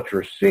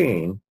idolatrous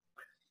scene,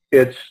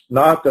 it's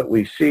not that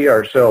we see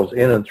ourselves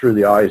in and through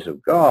the eyes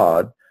of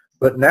God,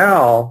 but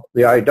now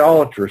the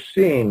idolatrous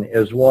scene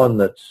is one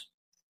that's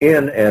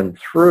in and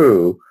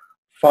through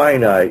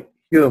finite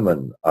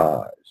human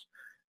eyes.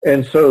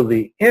 And so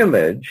the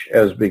image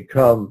has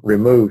become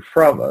removed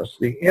from us.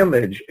 The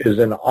image is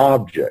an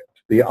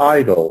object. The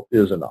idol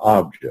is an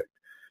object.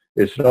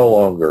 It's no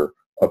longer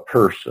a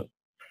person,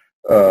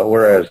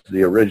 whereas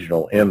the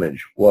original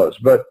image was.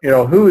 But,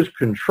 who is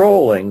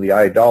controlling the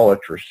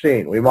idolatrous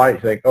scene? We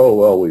might think, oh,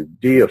 well, we've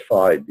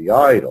deified the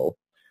idol.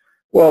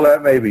 Well,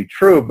 that may be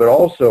true, but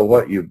also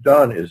what you've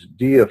done is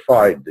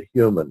deified the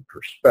human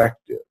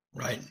perspective.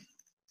 Right.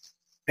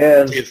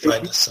 And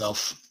deified the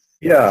self.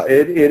 Yeah,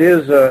 it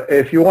is,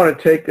 if you want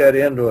to take that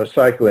into a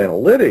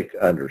psychoanalytic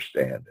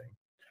understanding,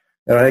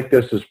 and I think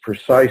this is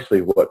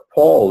precisely what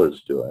Paul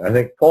is doing. I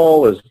think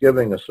Paul is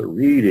giving us a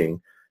reading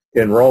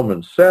in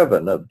Romans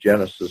 7 of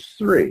Genesis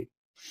 3.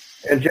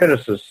 And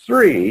Genesis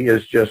 3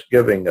 is just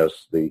giving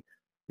us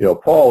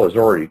Paul has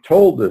already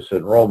told this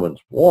in Romans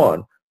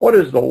 1. What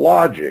is the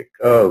logic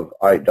of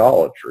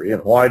idolatry,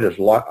 and why does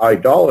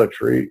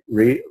idolatry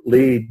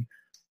lead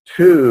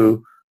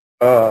to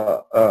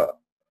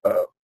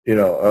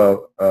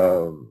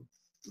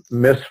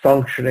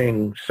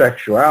misfunctioning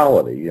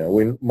sexuality?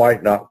 We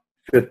might not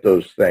fit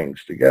those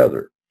things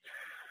together.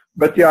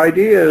 But the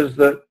idea is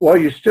that,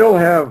 you still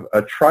have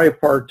a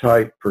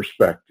tripartite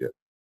perspective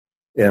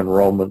in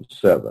Romans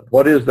 7.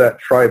 What is that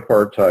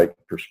tripartite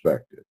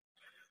perspective?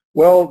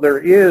 Well, there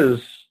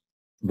is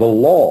the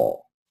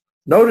law.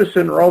 Notice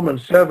in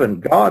Romans 7,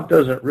 God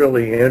doesn't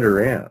really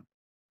enter in.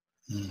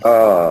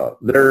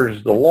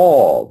 There's the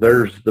law.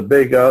 There's the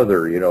big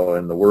other,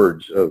 in the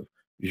words of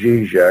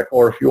Zizek.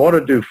 Or if you want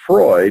to do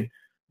Freud,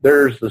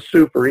 there's the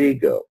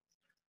superego.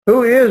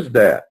 Who is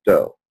that,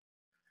 though?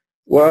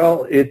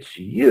 Well, it's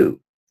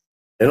you.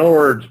 In other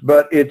words,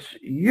 but it's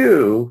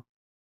you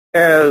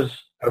as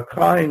a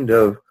kind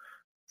of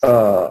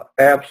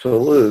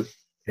absolute,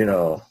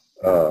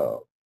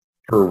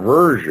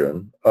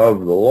 perversion of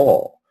the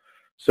law.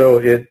 So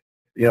it,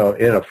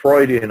 in a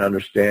Freudian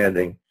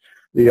understanding,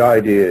 the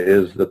idea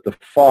is that the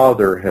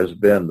father has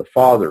been the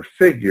father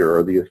figure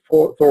or the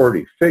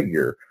authority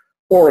figure,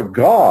 or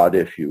God,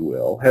 if you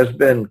will, has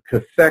been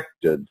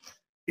cathected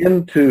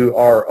into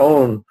our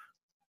own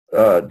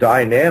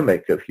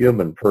dynamic of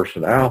human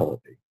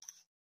personality.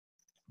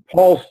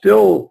 Paul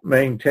still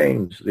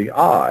maintains the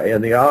I,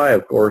 and the I,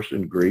 of course,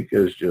 in Greek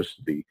is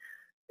just the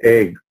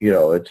egg.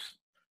 It's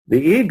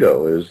the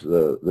ego is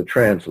the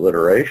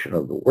transliteration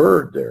of the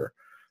word there.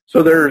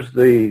 So there's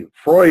the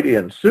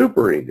Freudian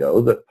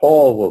superego that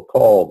Paul will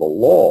call the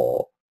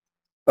law,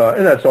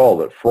 and that's all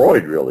that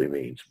Freud really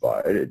means by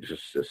it. It's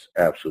just this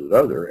absolute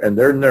other. And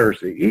then there's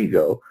the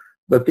ego,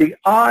 but the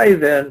I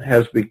then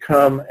has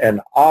become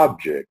an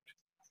object.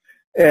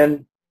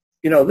 And,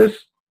 this,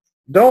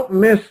 don't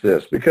miss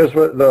this, because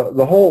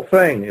the whole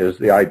thing is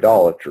the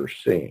idolatrous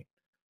scene.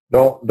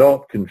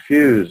 Don't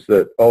confuse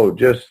that,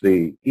 just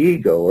the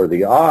ego or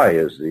the I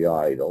is the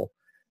idol.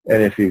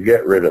 And if you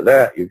get rid of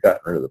that, you've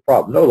gotten rid of the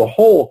problem. No, the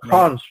whole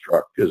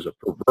construct is a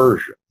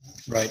perversion.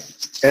 Right.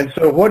 And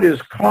so what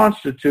is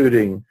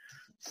constituting,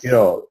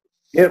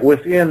 it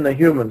within the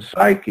human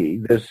psyche,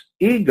 this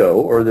ego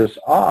or this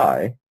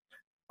I,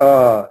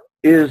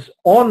 is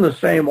on the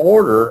same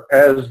order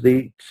as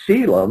the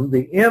tselem,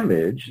 the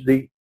image,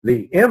 the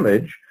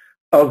image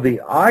of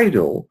the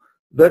idol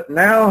that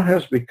now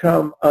has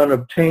become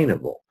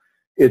unobtainable.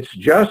 It's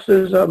just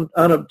as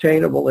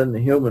unobtainable in the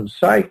human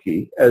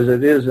psyche as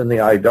it is in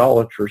the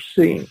idolatrous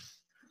scene.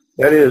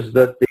 That is,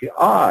 that the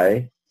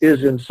I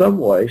is in some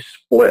way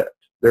split.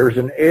 There's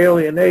an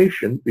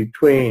alienation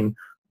between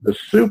the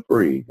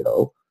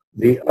superego,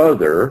 the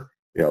other,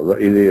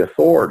 the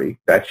authority.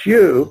 That's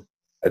you.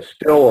 It's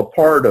still a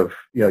part of,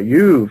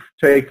 you've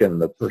taken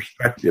the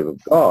perspective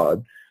of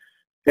God,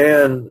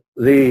 and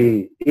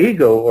the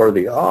ego or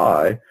the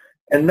I,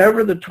 and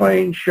never the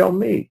twain shall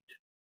meet.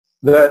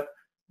 That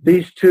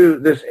these two,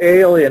 this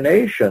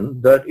alienation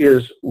that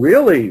is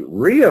really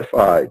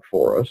reified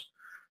for us,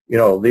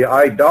 the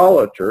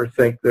idolater,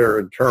 think there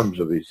in terms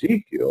of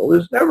Ezekiel,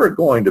 is never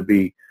going to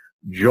be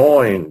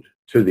joined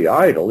to the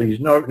idol.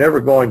 He's never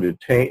going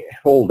to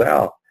hold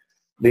out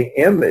the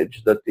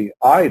image that the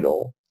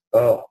idol,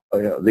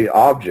 the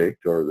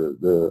object or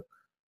the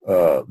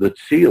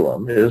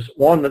tselem is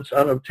one that's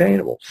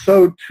unobtainable.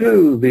 So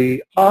too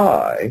the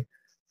I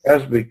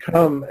has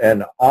become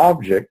an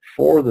object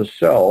for the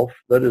self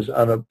that is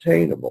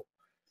unobtainable.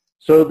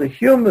 So the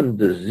human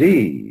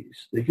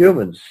disease, the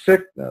human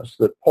sickness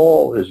that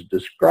Paul is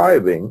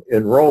describing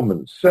in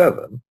Romans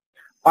 7,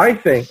 I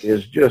think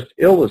is just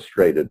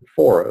illustrated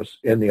for us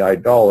in the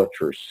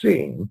idolatrous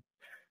scene,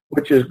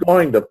 which is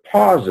going to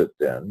posit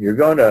then. You're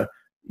going to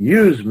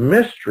use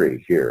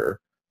mystery here,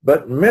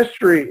 but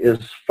mystery is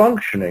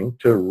functioning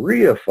to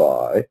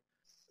reify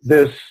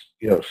this,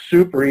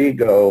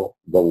 superego,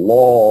 the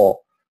law,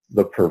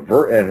 the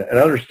pervert, and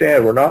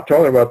understand we're not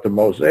talking about the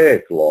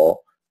Mosaic law.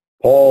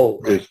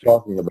 Paul is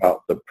talking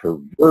about the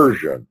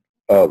perversion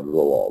of the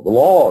law. The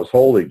law is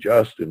holy,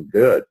 just, and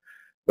good,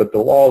 but the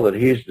law that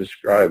he's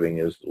describing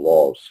is the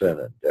law of sin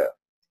and death.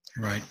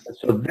 Right.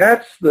 So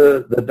that's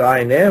the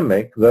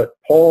dynamic that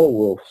Paul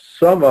will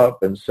sum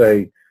up and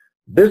say,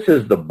 this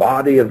is the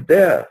body of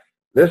death.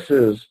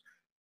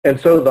 And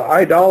so the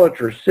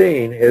idolatrous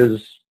scene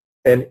is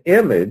an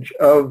image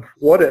of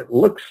what it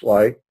looks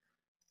like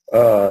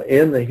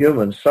in the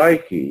human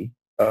psyche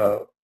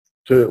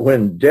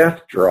when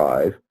death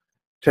drive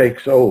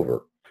takes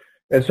over.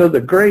 And so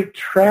the great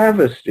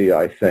travesty,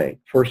 I think,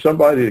 for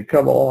somebody to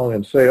come along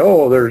and say,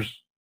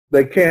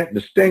 they can't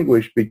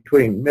distinguish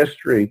between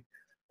mystery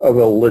of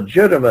a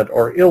legitimate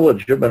or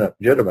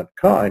illegitimate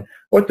kind.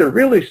 What they're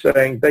really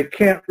saying, they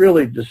can't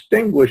really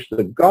distinguish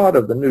the God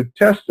of the New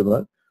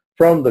Testament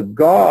from the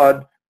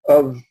God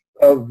of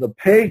the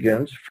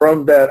pagans,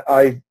 from that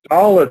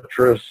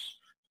idolatrous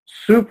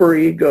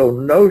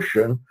superego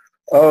notion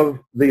of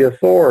the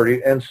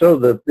authority. And so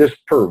that this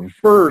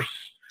perverse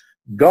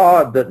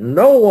God that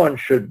no one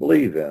should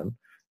believe in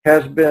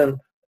has been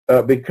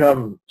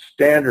become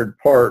standard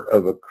part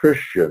of a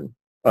Christian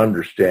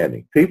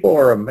understanding. People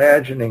are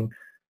imagining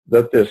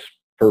that this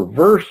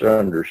perverse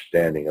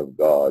understanding of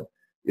God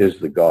is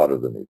the God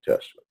of the New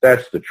Testament.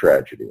 That's the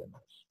tragedy in this.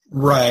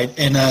 Right,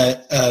 and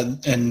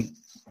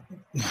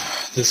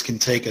this can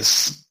take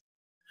us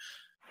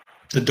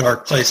to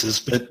dark places,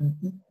 but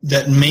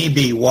that may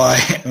be why.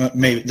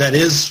 That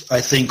is,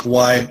 I think,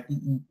 why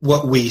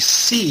what we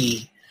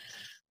see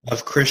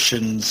of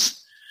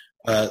Christians,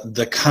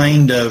 the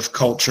kind of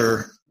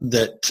culture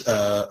that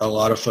a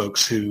lot of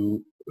folks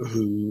who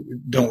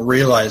don't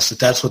realize that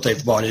that's what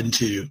they've bought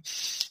into.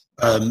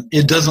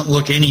 It doesn't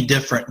look any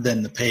different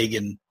than the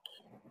pagan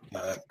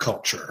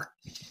culture.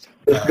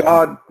 This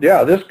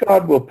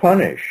God will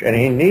punish, and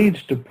he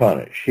needs to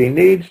punish. He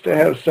needs to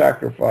have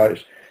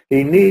sacrifice.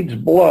 He needs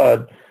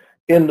blood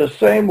in the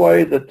same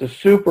way that the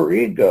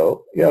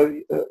superego,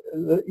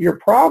 your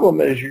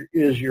problem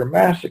is you're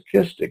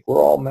masochistic.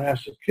 We're all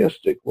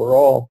masochistic. We're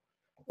all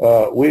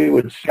we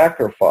would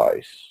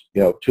sacrifice,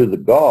 to the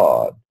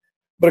God.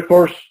 But of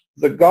course,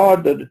 the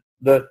God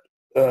that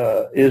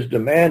is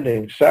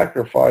demanding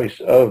sacrifice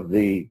of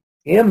the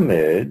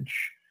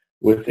image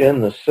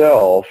within the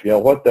self,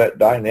 what that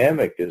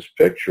dynamic is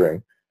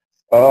picturing,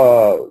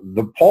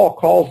 the Paul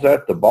calls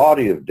that the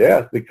body of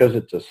death because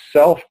it's a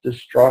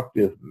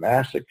self-destructive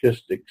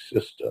masochistic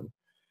system.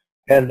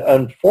 And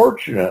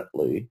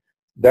unfortunately,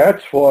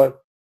 that's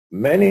what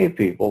many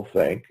people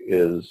think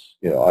is,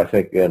 I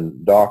think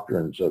in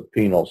doctrines of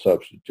penal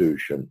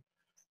substitution,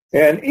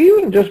 and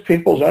even just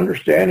people's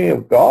understanding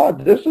of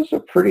God, this is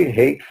a pretty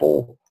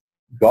hateful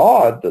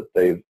God that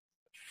they've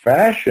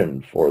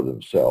fashioned for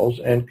themselves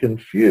and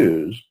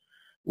confused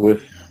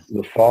with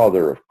the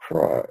Father of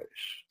Christ.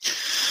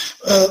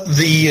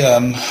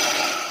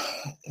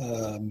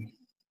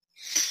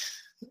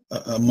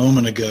 A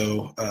moment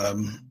ago,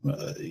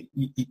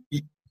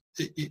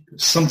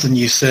 something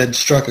you said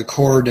struck a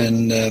chord,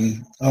 and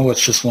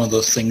it's just one of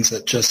those things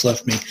that just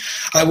left me.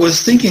 I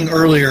was thinking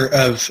earlier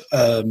of,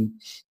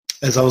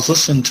 as I was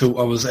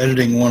I was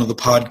editing one of the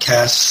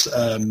podcasts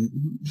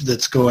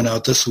that's going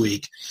out this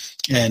week,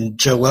 and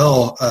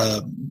Joel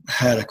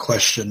had a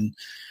question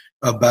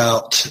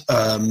about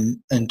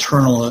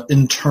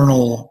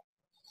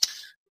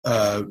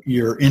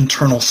your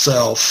internal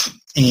self,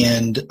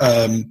 and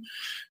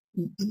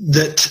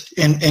that,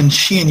 and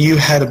she and you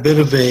had a bit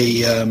of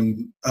a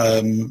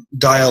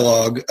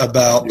dialogue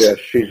about. Yes,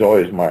 she's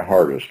always my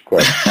hardest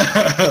question.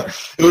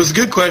 It was a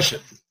good question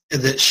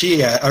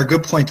that or a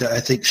good point that I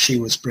think she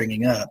was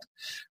bringing up.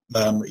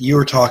 You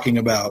were talking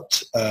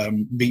about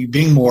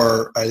being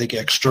more, I think,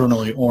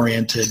 externally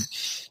oriented,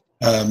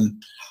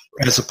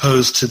 as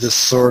opposed to this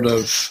sort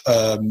of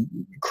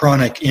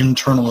chronic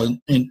internal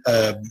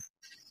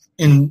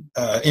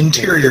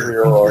interiority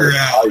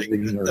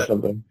or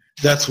something.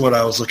 That's what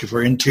I was looking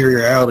for,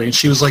 interiority. And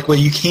she was like, well,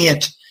 you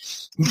can't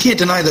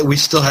deny that we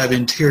still have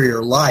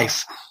interior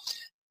life.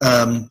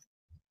 And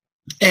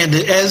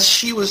as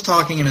she was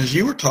talking and as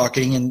you were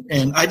talking,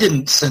 and I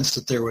didn't sense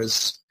that there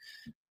was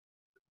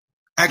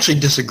actually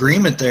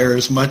disagreement there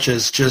as much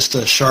as just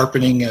a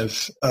sharpening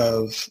of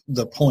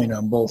the point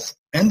on both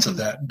ends of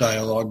that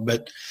dialogue.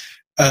 But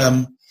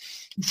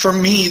for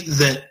me,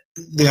 that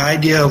the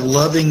idea of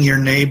loving your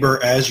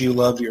neighbor as you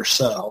love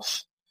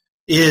yourself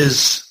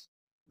is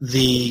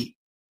really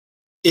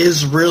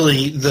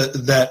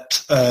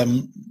that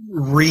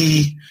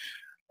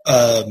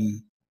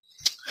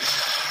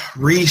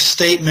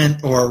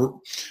restatement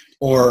or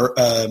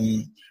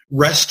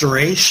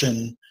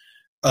restoration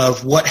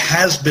of what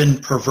has been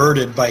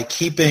perverted by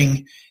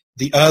keeping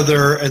the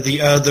other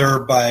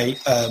by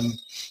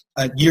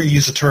you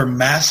use the term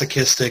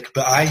masochistic,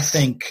 but I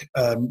think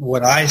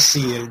what I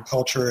see in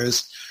culture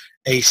is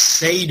a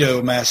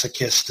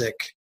sadomasochistic,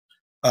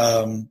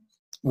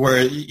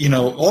 where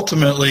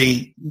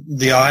ultimately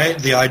the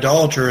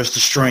idolater is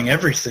destroying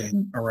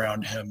everything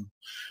around him,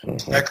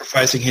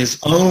 sacrificing his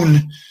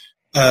own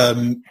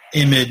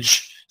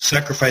image,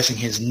 sacrificing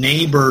his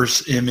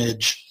neighbor's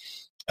image,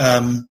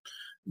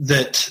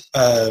 that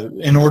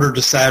in order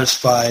to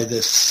satisfy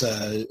this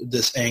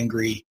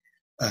angry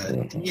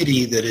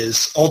deity that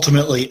is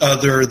ultimately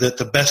other, that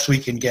the best we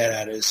can get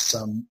at is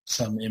some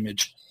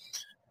image.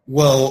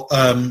 Well,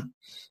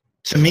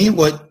 to me,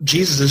 what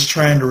Jesus is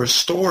trying to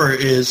restore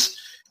is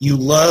you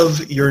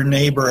love your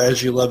neighbor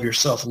as you love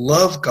yourself.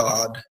 Love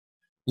God,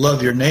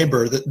 love your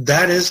neighbor.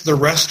 That is the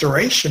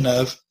restoration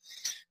of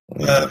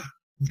that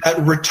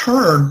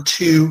return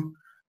to,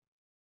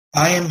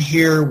 I am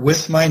here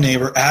with my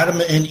neighbor, Adam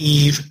and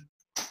Eve,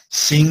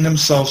 seeing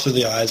themselves through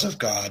the eyes of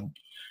God,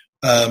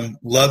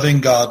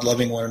 loving God,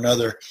 loving one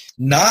another.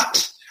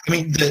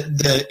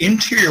 The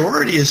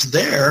interiority is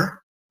there.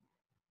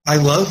 I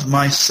love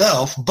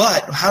myself,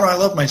 but how do I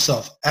love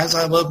myself? As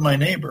I love my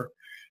neighbor.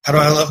 How do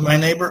I love my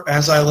neighbor?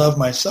 As I love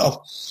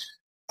myself.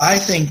 I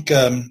think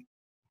the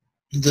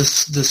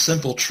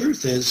simple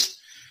truth is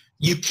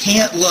you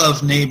can't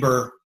love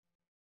neighbor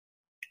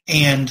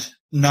and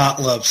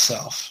not love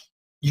self.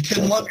 You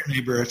can love your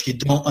neighbor if you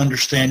don't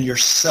understand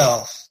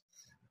yourself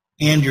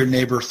and your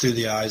neighbor through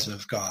the eyes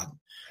of God.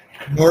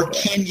 Nor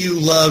can you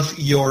love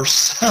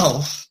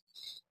yourself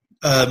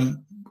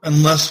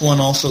unless one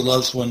also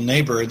loves one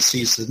neighbor and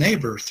sees the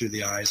neighbor through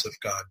the eyes of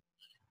God.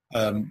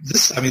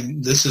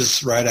 This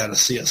is right out of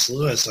C.S.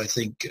 Lewis. I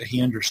think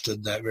he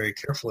understood that very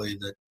carefully.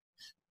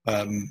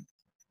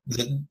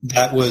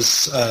 That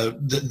was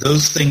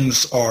those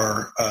things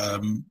are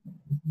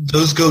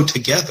those go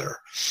together.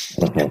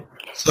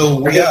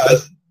 So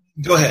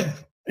go ahead.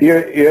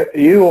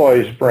 You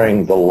always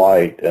bring the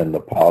light and the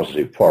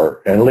positive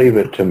part, and leave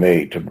it to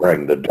me to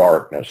bring the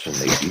darkness and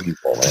the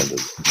evil into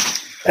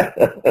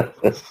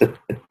it.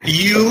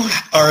 You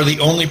are the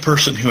only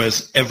person who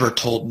has ever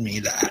told me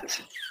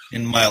that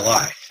in my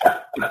life.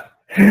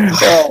 Well,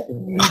 that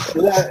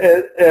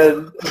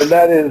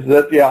is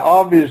that. Yeah,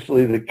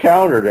 obviously, the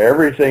counter to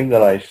everything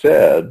that I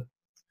said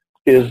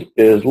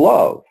is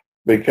love,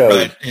 because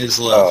right, is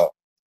love.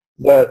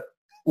 But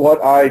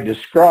what I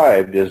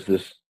described is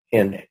this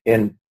in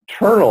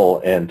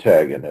internal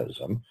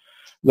antagonism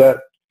that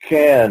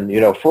can,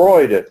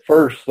 Freud at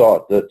first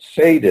thought that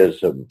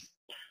sadism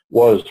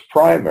was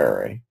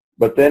primary,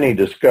 but then he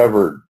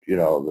discovered,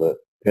 that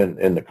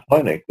in the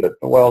clinic that,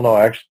 well, no,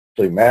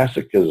 actually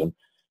masochism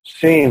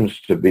seems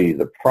to be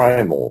the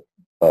primal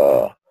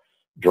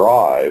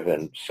drive,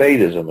 and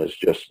sadism is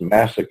just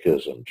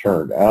masochism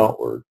turned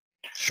outward.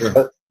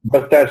 Sure.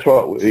 But that's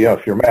what,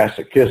 if you're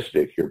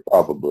masochistic, you're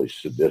probably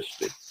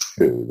sadistic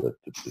too.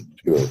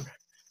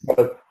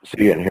 But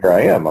see, and here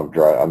I am. I'm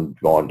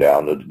going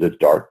down the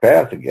dark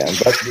path again.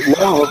 But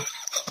love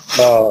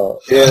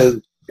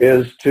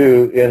is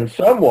to, in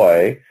some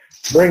way,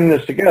 bring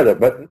this together.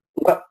 But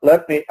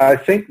I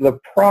think the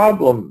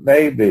problem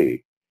may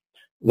be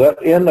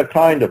that in the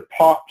kind of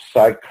pop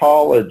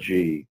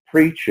psychology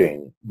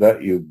preaching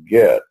that you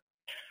get,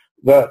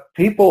 that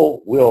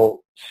people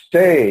will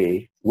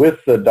stay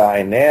with the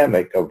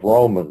dynamic of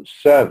Romans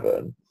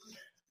 7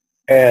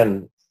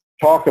 and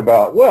talk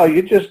about, well,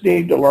 you just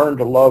need to learn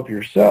to love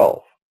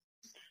yourself.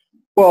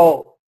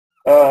 Well,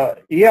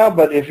 yeah,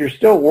 but if you're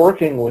still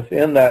working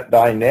within that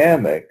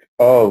dynamic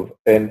of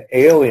an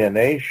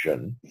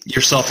alienation,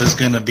 yourself is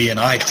going to be an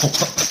idol.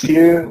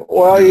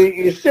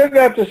 you still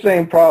got the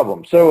same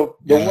problem. So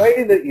the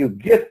way that you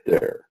get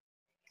there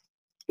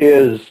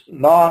is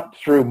not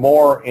through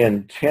more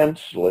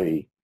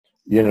intensely,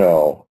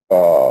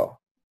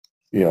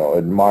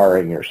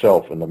 admiring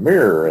yourself in the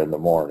mirror in the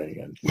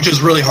morning, which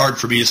is really hard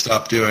for me to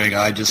stop doing.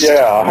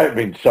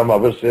 Some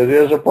of us it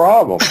is a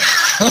problem.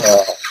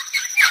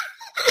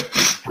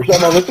 For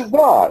some of us it's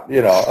not,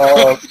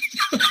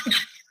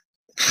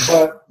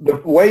 but the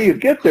way you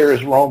get there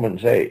is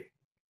Romans 8.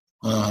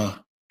 Uh-huh.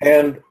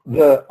 And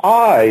the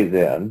I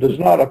then does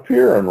not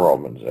appear in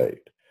Romans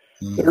 8.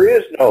 Mm. There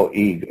is no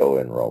ego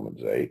in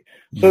Romans 8.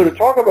 So to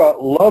talk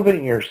about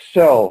loving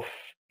yourself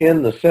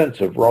in the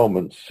sense of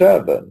Romans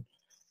 7,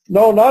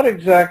 no, not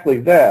exactly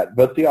that,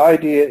 but the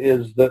idea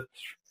is that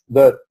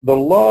the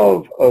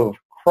love of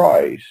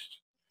Christ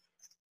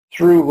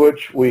through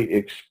which we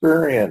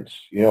experience,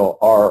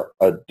 our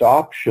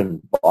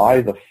adoption by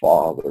the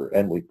Father,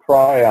 and we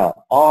cry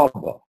out,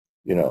 Abba,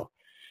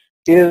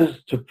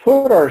 is to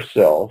put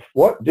ourselves,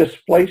 what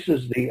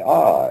displaces the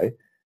I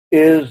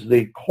is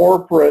the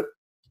corporate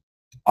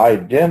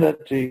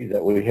identity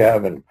that we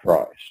have in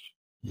Christ.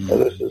 Mm-hmm. So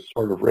this is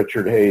sort of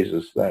Richard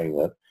Hayes' thing,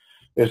 that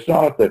it's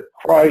not that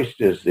Christ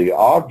is the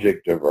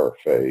object of our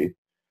faith,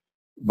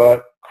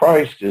 but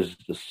Christ is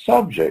the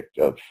subject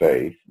of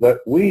faith,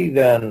 that we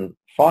then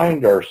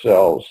find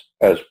ourselves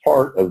as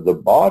part of the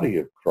body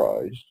of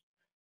Christ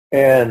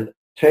and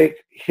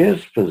take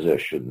his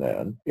position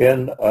then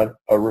in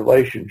a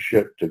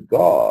relationship to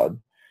God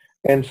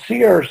and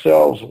see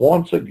ourselves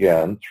once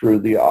again through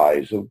the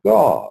eyes of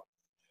God.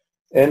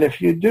 And if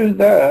you do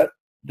that,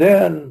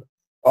 then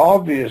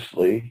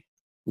obviously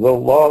the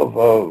love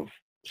of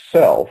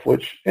self,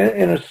 which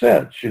in a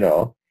sense,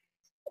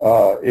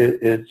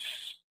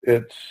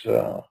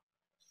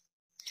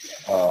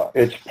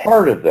 it's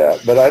part of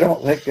that, but I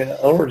don't think, in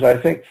other words, I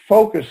think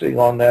focusing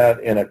on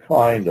that in a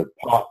kind of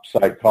pop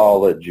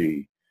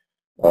psychology,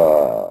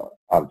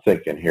 I'm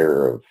thinking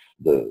here of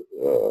the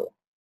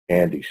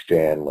Andy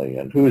Stanley,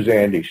 and who's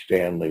Andy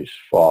Stanley's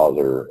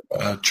father?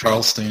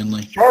 Charles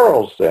Stanley.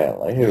 Charles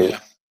Stanley.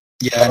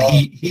 And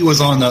he was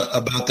on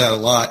about that a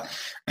lot,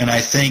 and I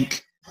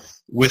think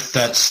with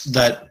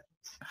that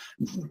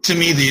to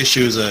me the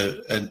issue is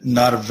a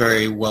not a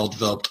very well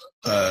developed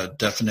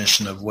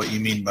definition of what you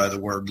mean by the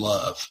word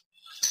love.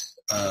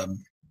 But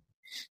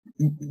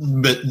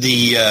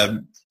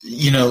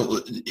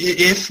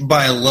if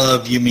by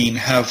love you mean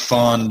have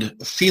fond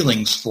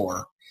feelings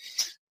for,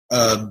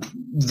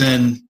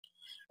 then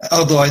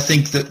although I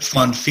think that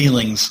fond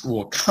feelings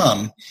will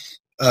come,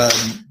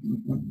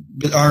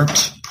 but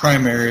aren't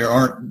primary or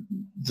aren't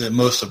the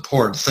most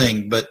important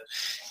thing. But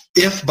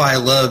if by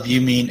love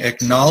you mean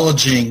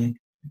acknowledging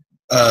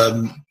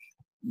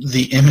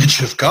the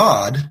image of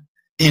God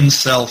in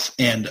self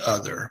and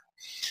other,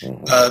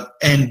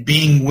 and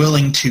being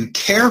willing to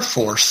care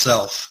for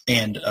self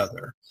and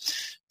other.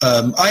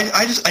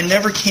 I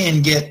never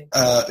can get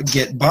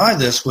by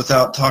this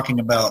without talking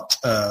about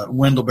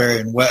Wendell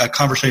Berry and a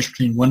conversation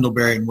between Wendell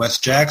Berry and Wes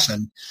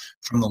Jackson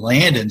from the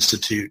Land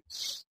Institute,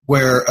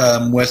 where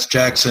Wes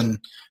Jackson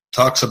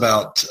talks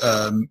about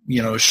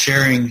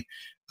sharing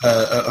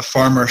a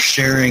farmer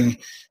sharing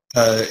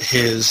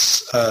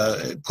his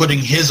putting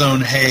his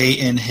own hay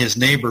in his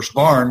neighbor's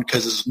barn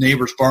because his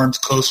neighbor's barn's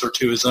closer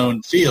to his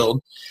own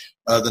field.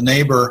 The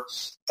neighbor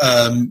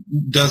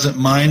doesn't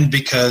mind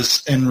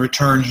because in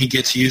return he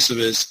gets use of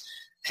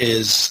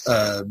his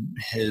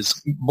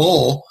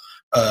bull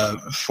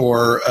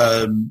for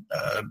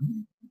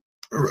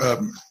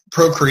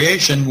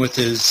procreation with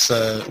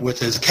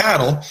his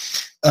cattle.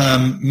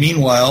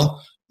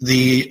 Meanwhile,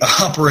 the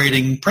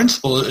operating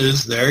principle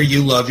is there: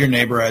 you love your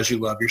neighbor as you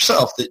love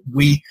yourself. That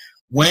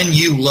when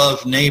you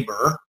love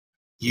neighbor,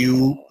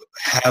 you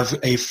have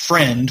a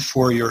friend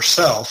for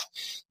yourself.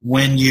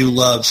 When you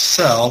love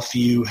self,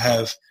 you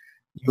have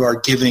you are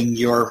giving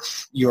your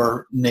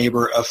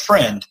neighbor a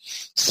friend.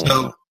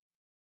 So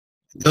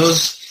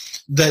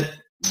those that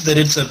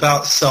it's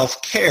about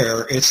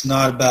self-care. It's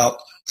not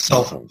about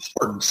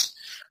self-importance.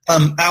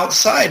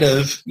 Outside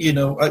of,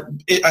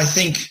 I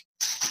think,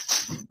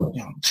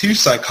 to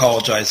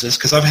psychologize this,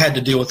 because I've had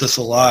to deal with this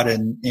a lot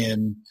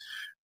in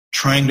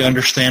trying to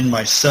understand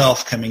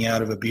myself coming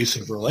out of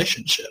abusive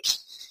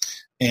relationships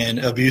and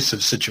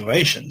abusive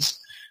situations,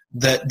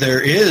 that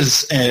there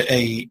is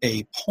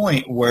a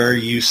point where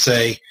you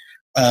say,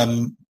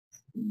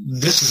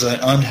 this is an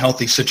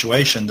unhealthy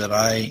situation that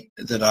I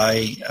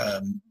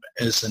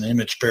as an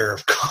image bearer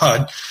of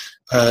God,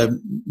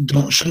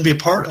 shouldn't be a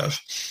part of.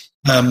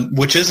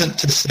 Which isn't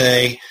to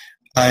say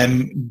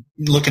I'm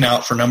looking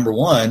out for number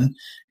one.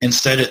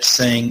 Instead, it's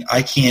saying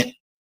I can't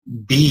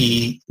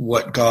be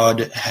what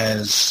God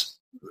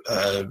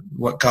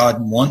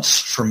wants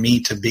for me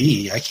to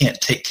be. I can't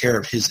take care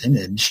of His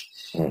image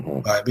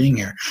by being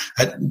here.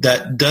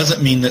 That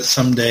doesn't mean that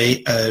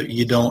someday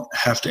you don't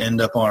have to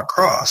end up on a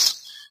cross.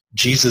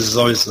 Jesus is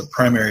always the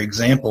primary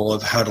example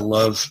of how to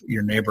love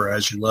your neighbor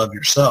as you love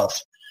yourself.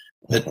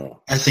 But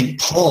I think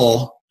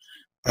Paul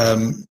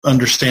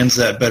understands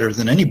that better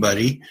than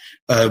anybody.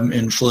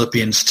 In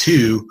Philippians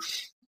 2,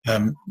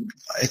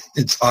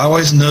 it's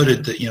always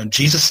noted that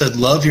Jesus said,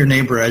 "Love your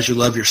neighbor as you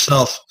love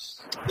yourself."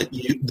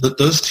 That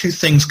those two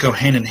things go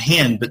hand in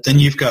hand. But then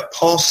you've got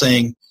Paul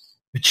saying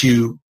that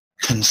you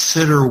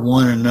consider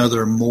one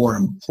another more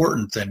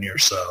important than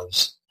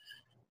yourselves.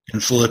 In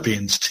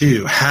Philippians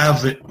 2,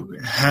 have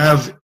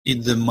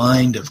the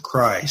mind of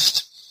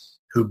Christ,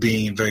 who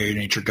being in very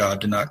nature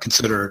God did not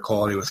consider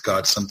equality with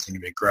God something to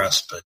be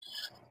grasped, but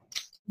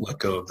let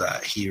go of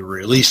that. He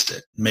released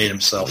it, made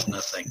himself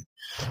nothing.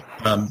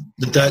 I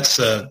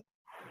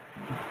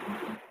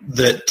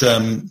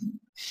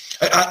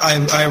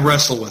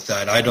wrestle with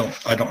that. I don't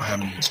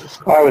have an answer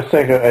for that. I was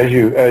thinking,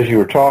 as you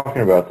were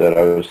talking about that,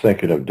 I was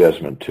thinking of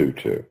Desmond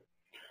Tutu.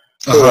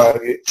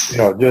 Who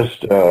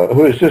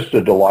is just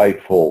a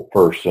delightful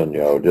person,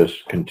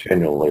 just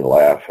continually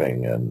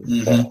laughing and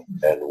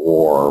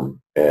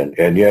warm,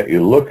 and yet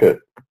you look at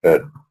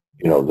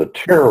the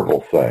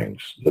terrible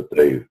things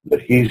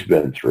that he's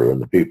been through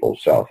and the people of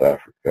South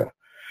Africa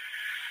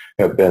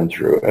have been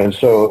through. And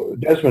so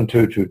Desmond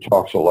Tutu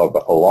talks a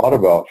lot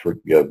about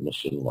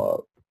forgiveness and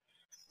love.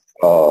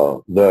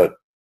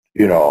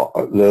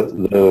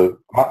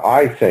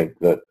 I think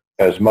that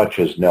as much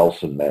as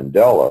Nelson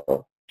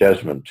Mandela,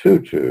 Desmond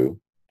Tutu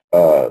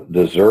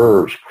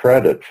deserves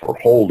credit for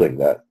holding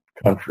that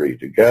country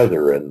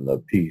together in the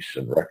Peace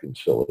and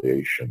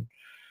Reconciliation,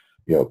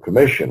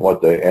 Commission.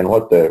 What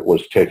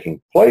was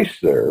taking place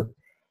there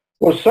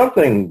was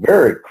something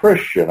very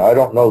Christian. I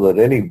don't know that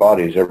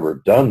anybody's ever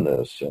done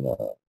this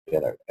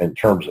in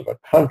terms of a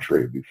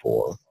country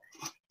before.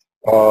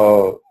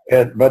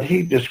 But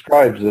he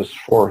describes this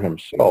for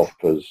himself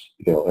as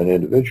an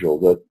individual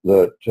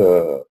that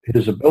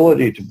his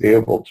ability to be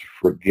able to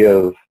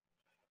forgive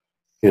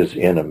his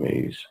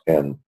enemies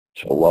and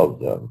to love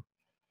them.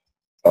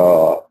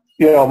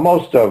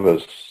 Most of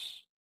us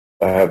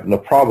have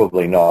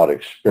probably not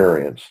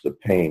experienced the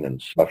pain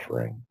and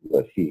suffering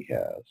that he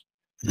has.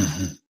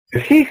 Mm-hmm.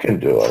 If he can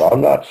do it, I'm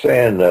not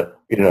saying that,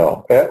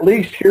 at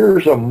least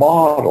here's a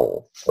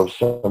model of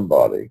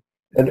somebody.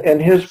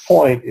 And his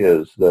point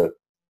is that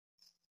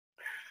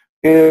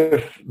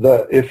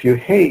if you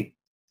hate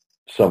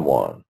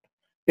someone,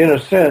 in a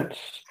sense,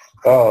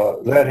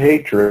 that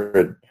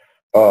hatred,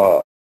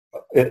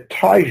 it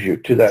ties you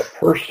to that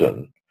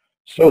person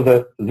so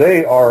that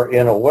they are,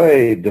 in a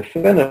way,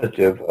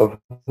 definitive of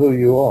who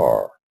you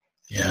are.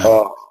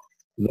 Yeah.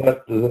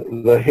 That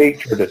the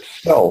hatred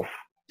itself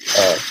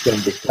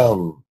can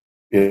become,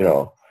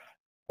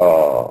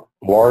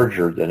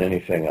 larger than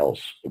anything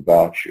else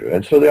about you.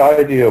 And so the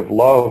idea of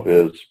love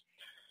is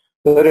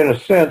that, in a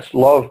sense,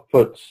 love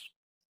puts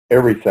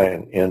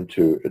everything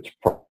into its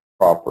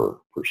proper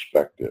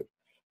perspective.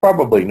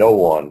 Probably no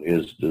one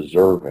is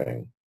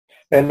deserving.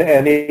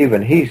 And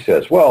even he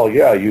says, well,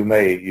 yeah, you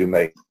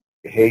may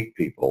hate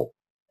people,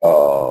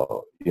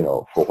 for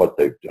what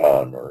they've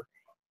done,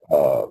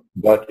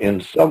 but in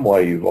some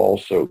way you've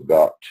also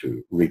got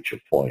to reach a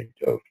point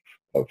of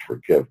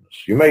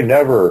forgiveness. You may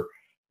never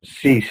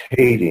cease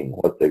hating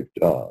what they've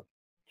done.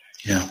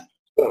 Yeah.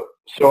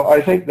 So I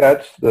think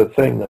that's the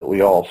thing that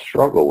we all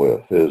struggle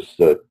with, is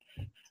that,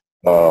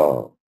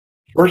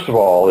 first of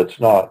all, it's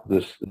not,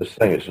 this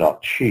thing is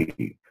not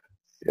cheap,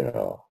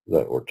 that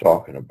we're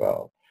talking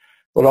about.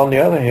 But on the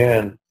other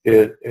hand,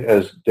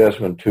 as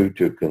Desmond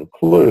Tutu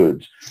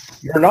concludes,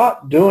 you're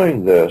not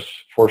doing this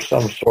for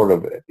some sort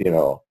of,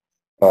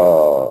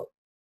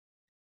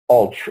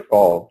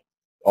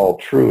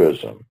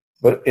 altruism.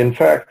 But in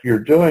fact, you're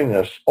doing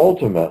this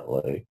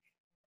ultimately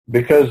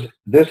because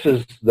this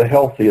is the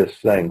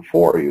healthiest thing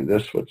for you.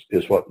 This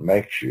is what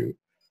makes you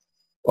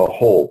a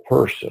whole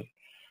person.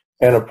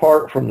 And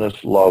apart from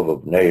this love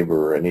of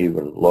neighbor and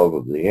even love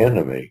of the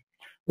enemy,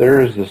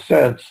 there is the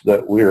sense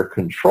that we are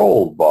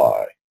controlled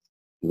by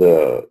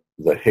the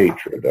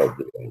hatred of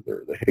the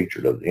other, the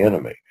hatred of the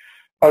enemy.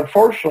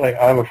 unfortunately,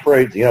 I'm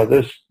afraid,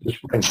 this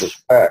brings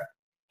us back.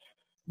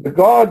 The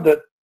God that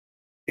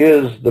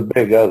is the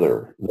big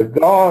other, the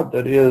God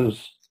that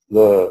is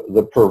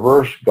the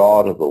perverse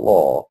God of the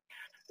law,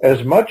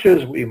 as much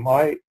as we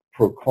might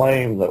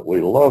proclaim that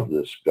we love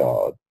this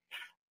God,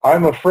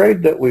 I'm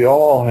afraid that we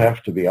all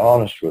have to be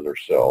honest with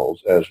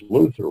ourselves, as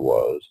Luther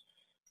was,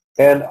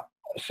 and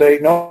say,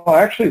 no,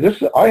 actually,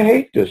 I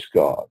hate this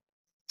God.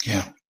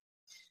 Yeah.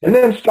 And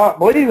then stop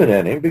believing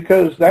in him,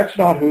 because that's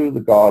not who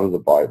the God of the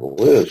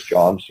Bible is.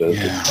 John says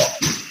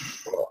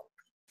it's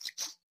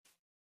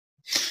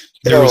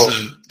not.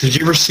 Did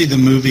you ever see the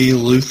movie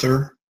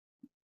Luther?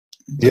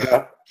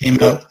 Yeah.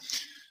 Came out.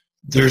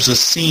 There's a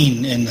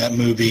scene in that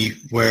movie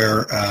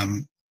where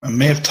I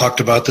may have talked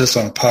about this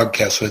on a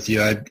podcast with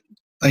you.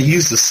 I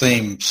use the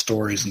same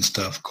stories and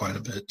stuff quite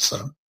a bit,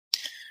 so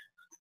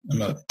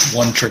I'm a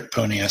one-trick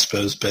pony, I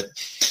suppose. But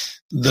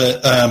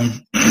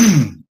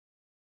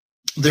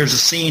there's a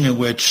scene in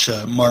which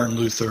Martin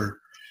Luther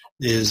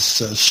is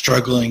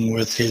struggling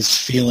with his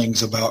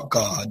feelings about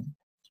God,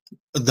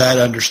 that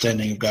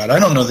understanding of God. I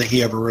don't know that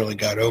he ever really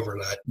got over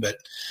that, but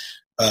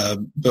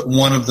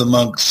one of the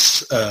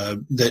monks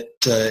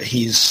that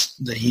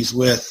he's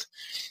with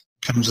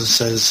comes and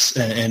says,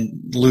 and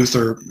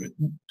Luther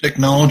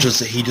acknowledges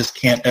that he just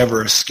can't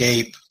ever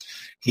escape.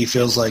 He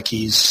feels like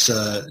he's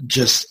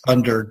just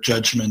under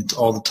judgment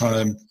all the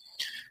time.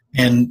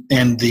 And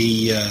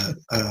the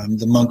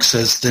monk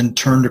says, then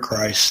turn to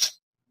Christ.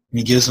 And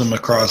he gives him a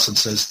cross and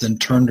says, then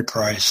turn to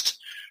Christ.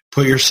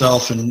 Put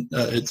yourself and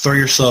throw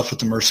yourself at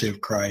the mercy of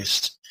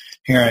Christ.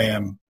 Here I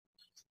am,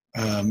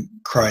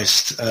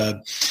 Christ.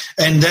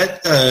 And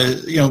that,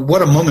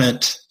 what a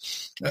moment.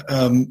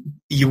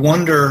 You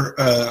wonder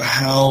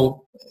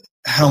how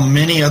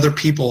many other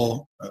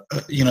people,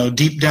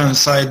 deep down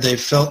inside, they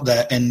felt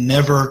that and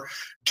never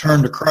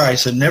turned to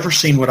Christ and never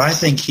seen what I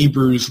think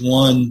Hebrews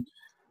 1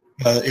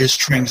 is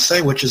trying to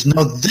say, which is,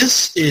 no,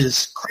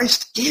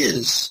 Christ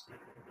is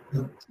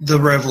the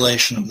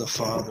revelation of the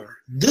Father.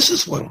 This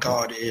is what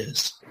God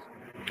is.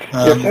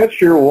 If that's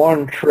your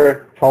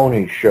one-trick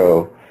pony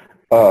show,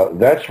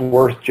 that's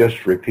worth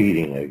just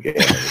repeating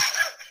again.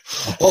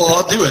 Well,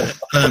 I'll do it.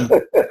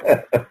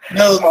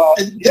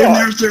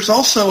 There's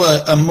also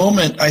a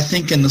moment, I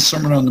think, in the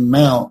Sermon on the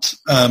Mount.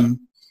 I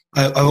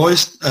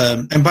always,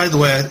 and by the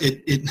way,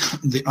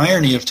 the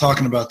irony of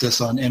talking about this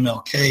on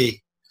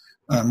MLK,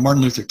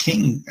 Martin Luther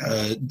King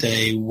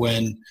Day,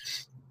 when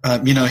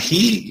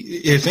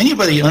if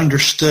anybody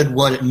understood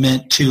what it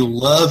meant to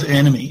love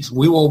enemies,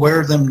 we will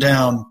wear them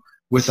down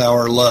with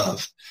our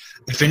love.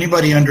 If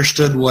anybody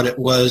understood what it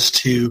was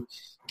to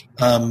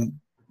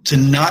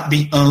not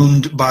be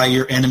owned by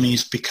your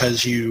enemies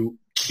because you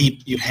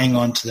hang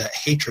on to that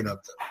hatred of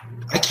them.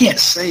 I can't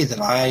say that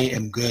I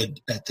am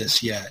good at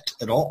this yet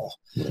at all.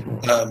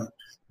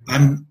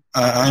 I'm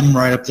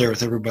right up there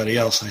with everybody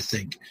else, I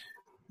think.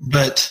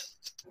 But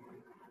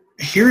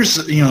here's,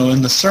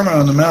 in the Sermon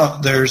on the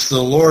Mount, there's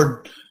the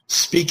Lord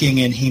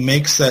speaking, and he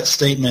makes that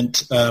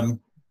statement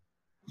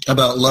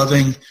about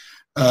loving.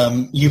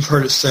 You've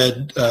heard it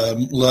said,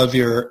 love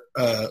your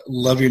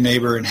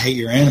neighbor and hate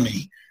your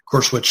enemy. Of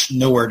course, which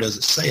nowhere does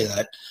it say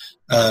that.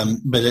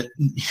 But it,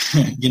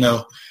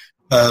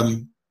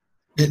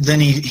 then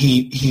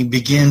he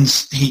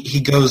begins.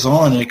 He goes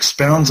on and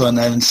expounds on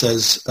that and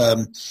says,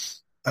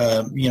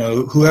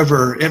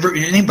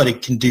 anybody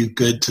can do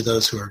good to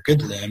those who are good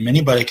to them.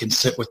 Anybody can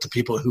sit with the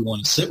people who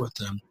want to sit with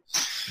them.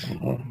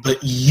 But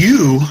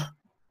you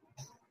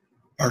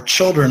are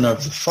children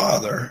of the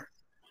Father,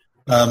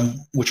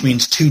 which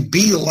means to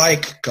be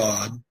like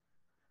God.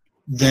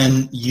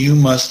 Then you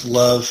must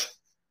love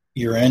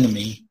your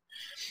enemy,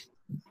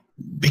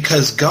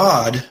 because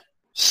God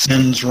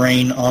sends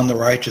rain on the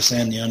righteous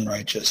and the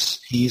unrighteous.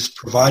 He's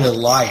provided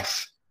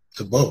life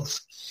to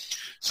both.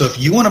 So if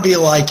you want to be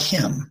like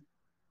him,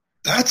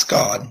 that's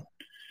God.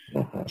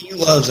 He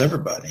loves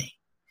everybody.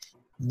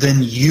 Then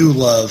you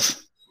love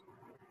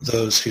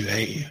those who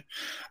hate you.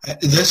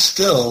 This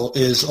still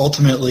is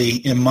ultimately,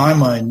 in my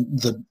mind,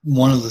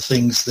 one of the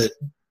things that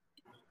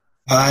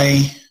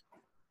I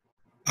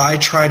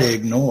try to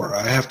ignore.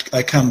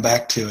 I come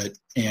back to it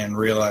and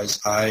realize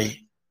I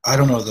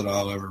don't know that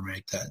I'll ever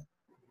make that.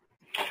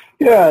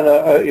 Yeah,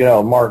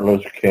 and Martin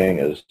Luther King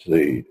is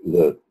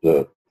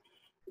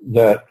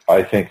that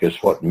I think is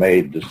what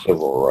made the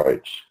civil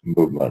rights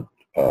movement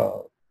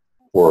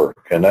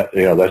work, and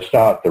that's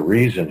not the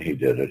reason he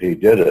did it. He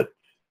did it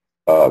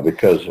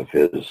because of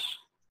his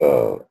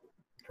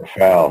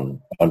profound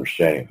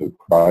understanding of who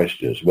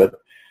Christ is. But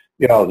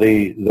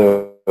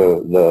the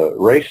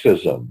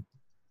racism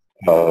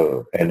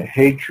and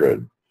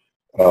hatred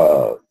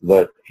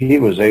that he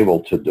was able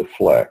to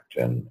deflect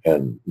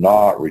and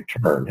not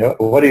return.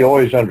 What he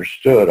always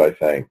understood, I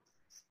think,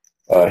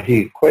 he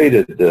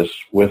equated this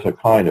with a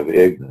kind of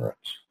ignorance.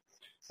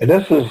 And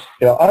this is,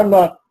 I'm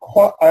not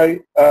quite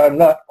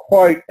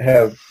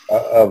have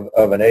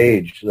of an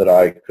age that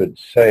I could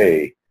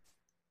say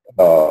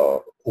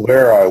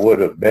where I would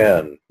have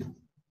been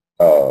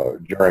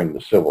during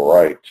the civil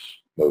rights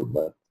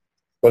movement.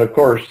 But of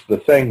course, the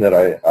thing that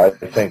I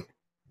think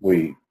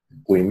we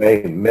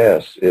may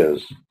miss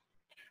is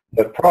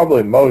that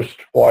probably most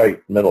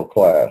white middle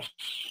class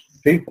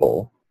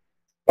people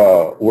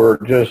were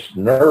just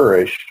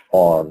nourished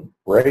on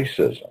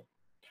racism,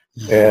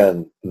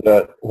 and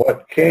that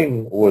what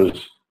King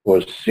was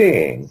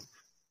seeing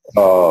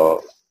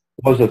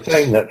was a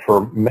thing that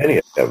for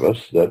many of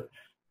us that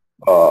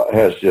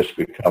has just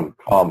become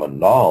common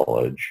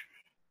knowledge,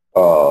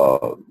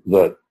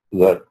 that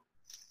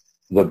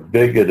the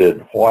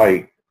bigoted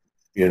white,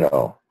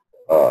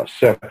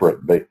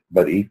 separate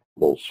but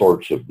equal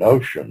sorts of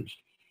notions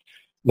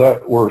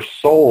that were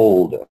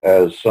sold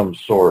as some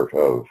sort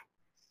of,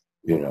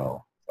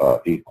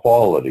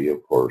 equality,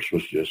 of course,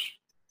 was just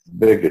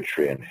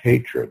bigotry and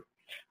hatred.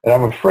 And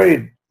I'm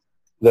afraid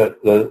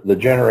that the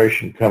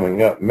generation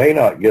coming up may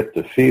not get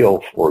the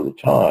feel for the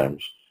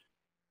times.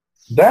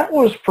 That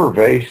was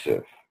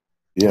pervasive.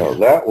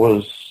 That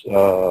was,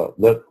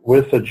 that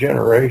with a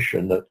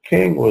generation that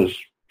King was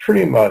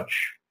pretty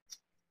much,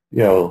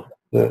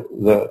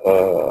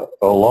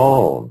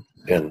 alone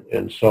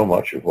in so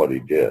much of what he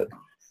did.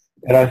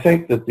 And I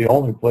think that the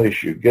only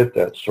place you get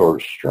that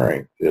sort of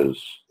strength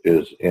is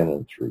in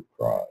and through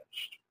Christ.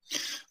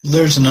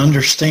 There's an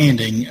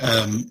understanding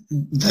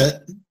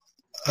that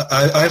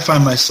I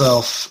find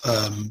myself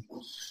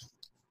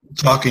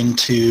talking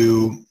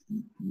to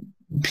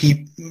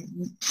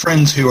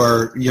friends who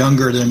are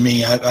younger than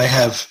me. I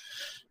have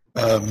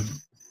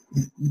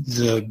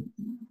the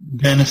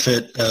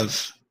benefit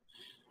of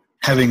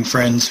having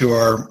friends who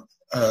are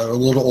a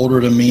little older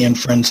than me and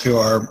friends who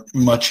are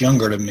much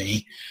younger than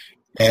me,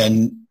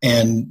 and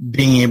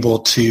being able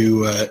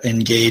to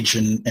engage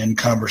in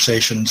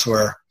conversations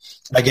where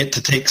I get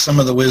to take some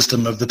of the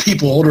wisdom of the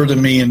people older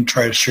than me and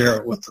try to share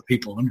it with the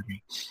people under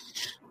me.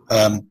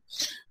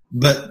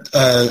 But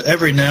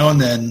every now and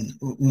then,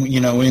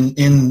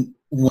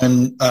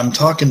 when I'm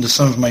talking to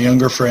some of my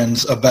younger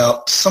friends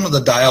about some of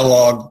the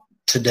dialogue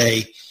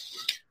today,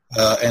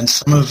 and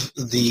some of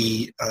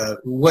the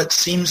what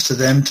seems to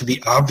them to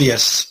be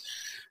obvious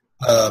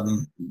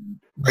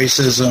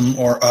racism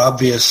or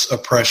obvious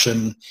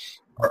oppression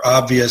or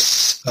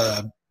obvious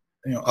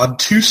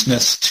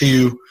obtuseness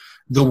to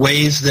the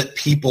ways that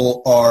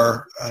people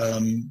are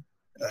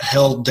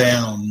held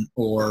down,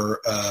 or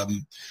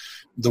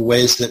the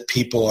ways that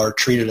people are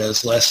treated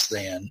as less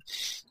than,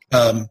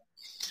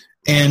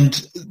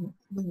 and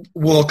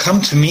will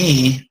come to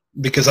me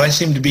because I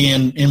seem to be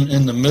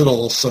in the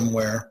middle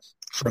somewhere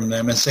from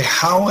them and say,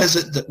 how is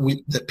it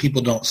that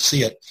people don't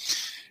see it?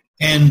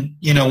 And,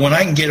 when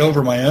I can get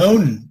over my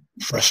own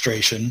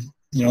frustration,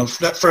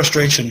 that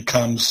frustration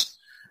comes,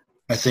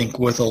 I think,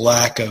 with a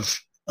lack of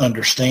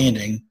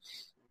understanding.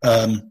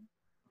 I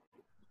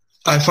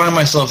find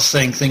myself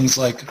saying things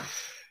like,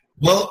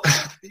 well,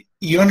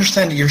 you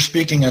understand that you're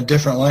speaking a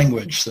different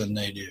language than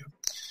they do.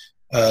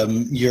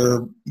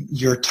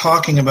 You're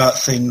talking about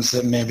things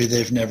that maybe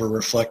they've never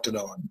reflected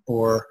on,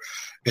 or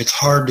it's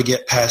hard to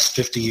get past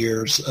 50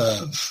 years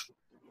of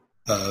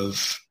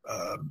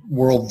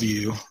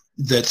worldview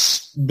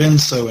that's been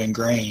so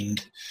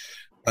ingrained.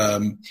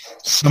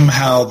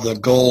 Somehow the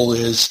goal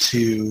is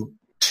to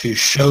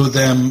show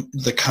them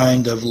the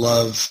kind of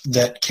love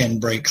that can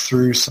break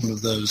through some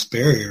of those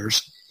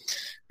barriers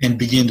and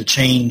begin to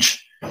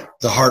change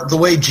the heart, the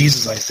way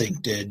Jesus, I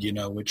think, did,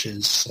 which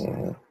is,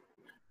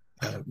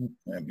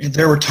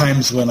 there were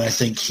times when I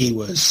think he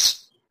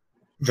was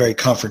very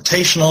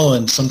confrontational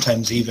and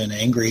sometimes even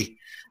angry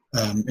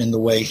in the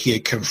way he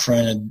had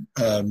confronted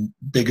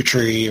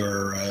bigotry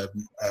or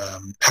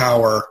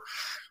power,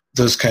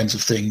 those kinds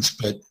of things.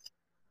 But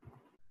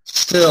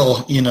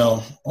still,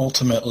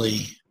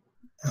 ultimately,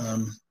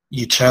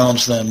 you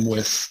challenge them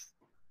with,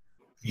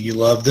 you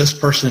love this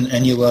person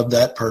and you love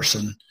that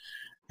person,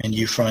 and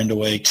you find a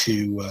way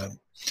to,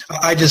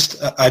 I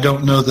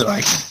don't know that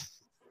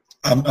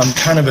I'm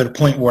kind of at a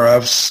point where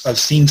I've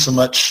seen so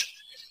much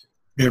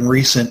in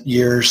recent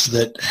years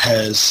that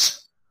has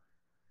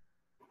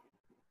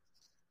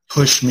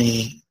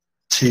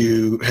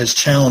has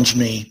challenged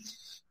me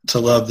to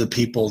love the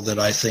people that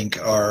I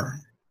think are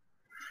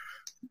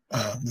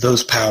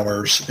those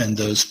powers and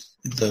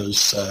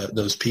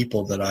those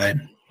people that I.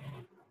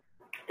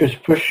 It's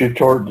pushed you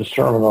toward the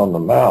Sermon on the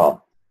Mount,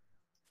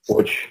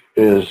 which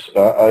is,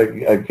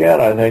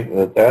 again, I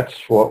think that's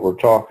what we're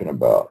talking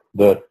about,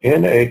 that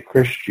in a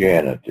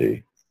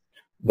Christianity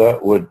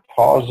that would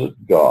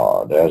posit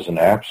God as an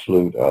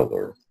absolute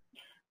other,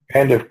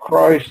 and if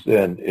Christ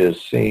then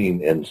is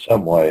seen in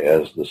some way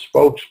as the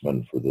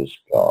spokesman for this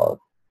God,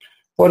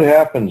 what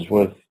happens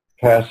with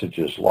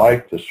passages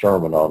like the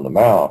Sermon on the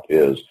Mount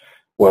is,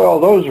 well,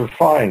 those are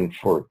fine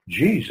for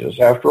Jesus.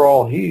 After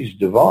all, he's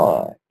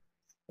divine,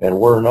 and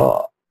we're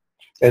not.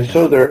 And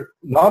so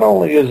not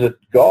only is it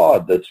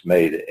God that's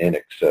made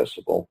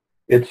inaccessible,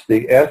 it's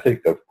the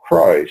ethic of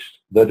Christ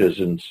that is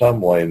in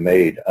some way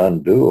made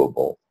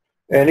undoable,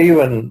 and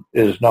even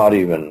is not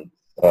even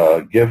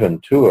given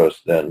to us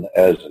then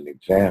as an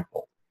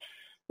example.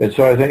 And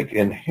so I think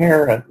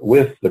inherent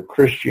with the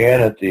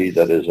Christianity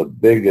that is a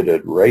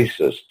bigoted,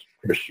 racist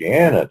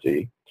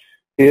Christianity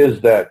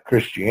is that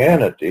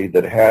Christianity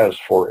that has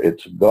for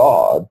its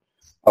God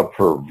a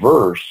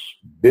perverse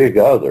big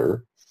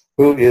other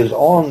who is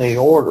on the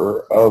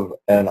order of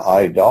an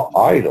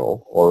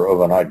idol or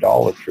of an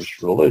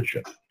idolatrous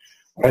religion.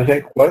 I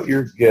think what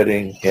you're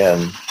getting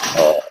in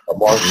a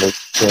Martin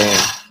Luther King,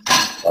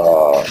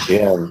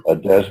 in a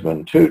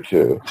Desmond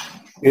Tutu,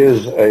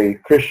 is a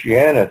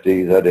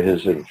Christianity that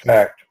has in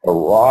fact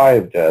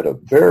arrived at a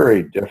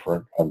very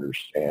different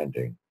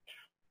understanding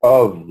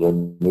of the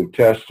New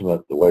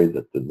Testament, the way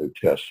that the New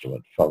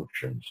Testament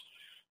functions,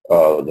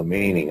 the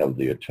meaning of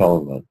the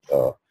atonement,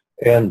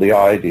 and the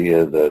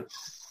idea that,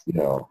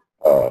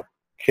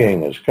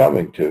 King is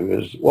coming to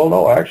is, well,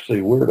 no,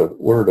 actually we're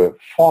to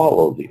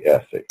follow the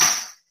ethic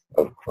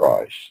of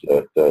Christ.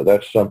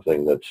 That's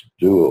something that's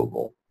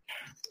doable,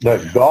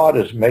 that God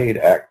has made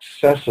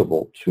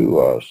accessible to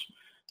us,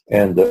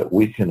 and that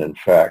we can, in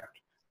fact,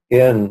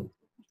 in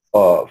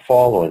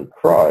following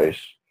Christ,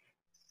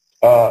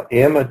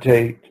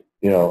 imitate,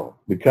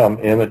 become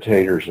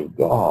imitators of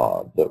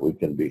God, that we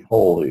can be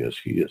holy as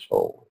he is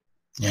holy.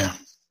 Yeah.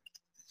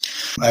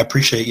 I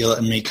appreciate you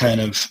letting me kind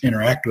of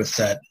interact with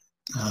that.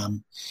 I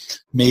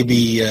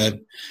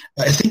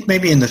think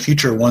maybe in the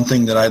future, one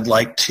thing that I'd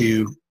like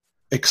to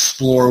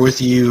explore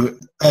with you,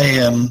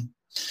 I'm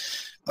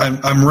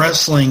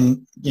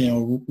wrestling,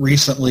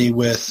 recently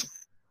with,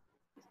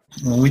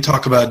 when we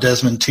talk about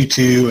Desmond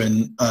Tutu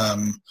and,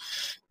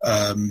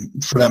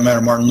 for that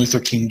matter, Martin Luther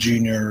King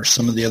Jr., or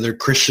some of the other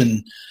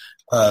Christian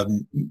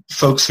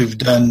folks who've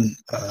done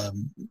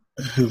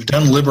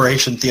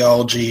liberation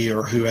theology,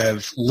 or who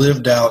have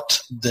lived out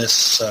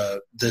this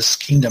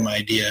kingdom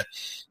idea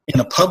in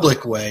a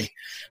public way,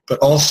 but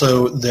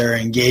also their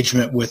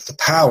engagement with the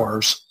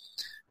powers.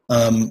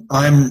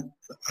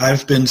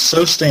 I've been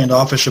so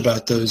standoffish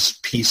about those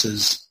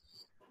pieces,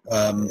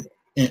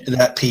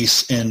 that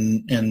piece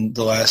in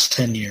the last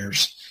 10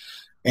 years.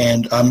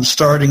 And I'm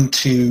starting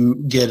to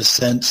get a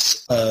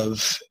sense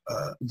of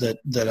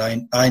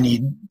that I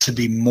need to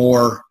be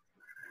more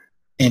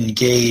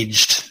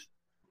engaged,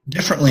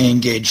 differently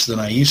engaged than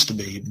I used to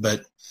be.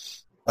 But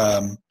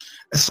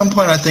at some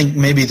point, I think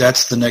maybe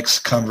that's the next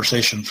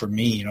conversation for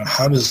me.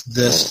 How does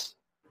this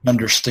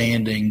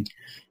understanding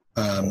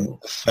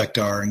affect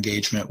our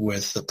engagement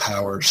with the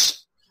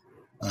powers?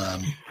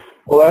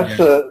 Well, that's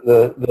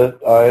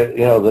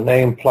the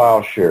name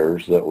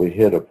plowshares that we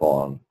hit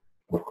upon,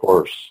 of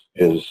course,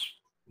 is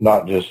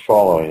not just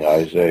following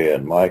Isaiah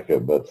and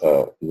Micah, but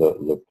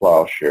the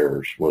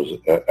plowshares was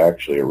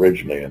actually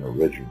originally a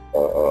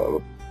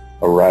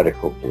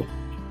radical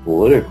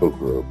political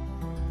group.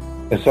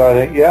 And so I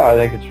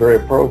think it's very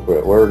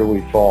appropriate. Where do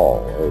we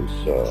fall as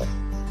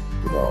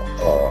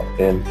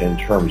in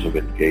terms of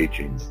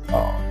engaging the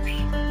powers?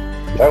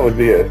 That would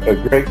be a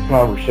great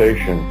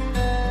conversation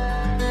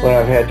when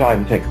I've had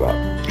time to think about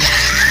it.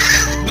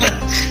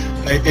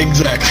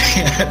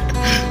 Exactly.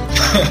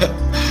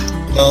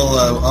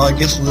 Well, I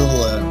guess we'll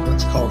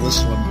let's call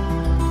this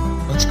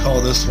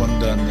one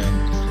done then.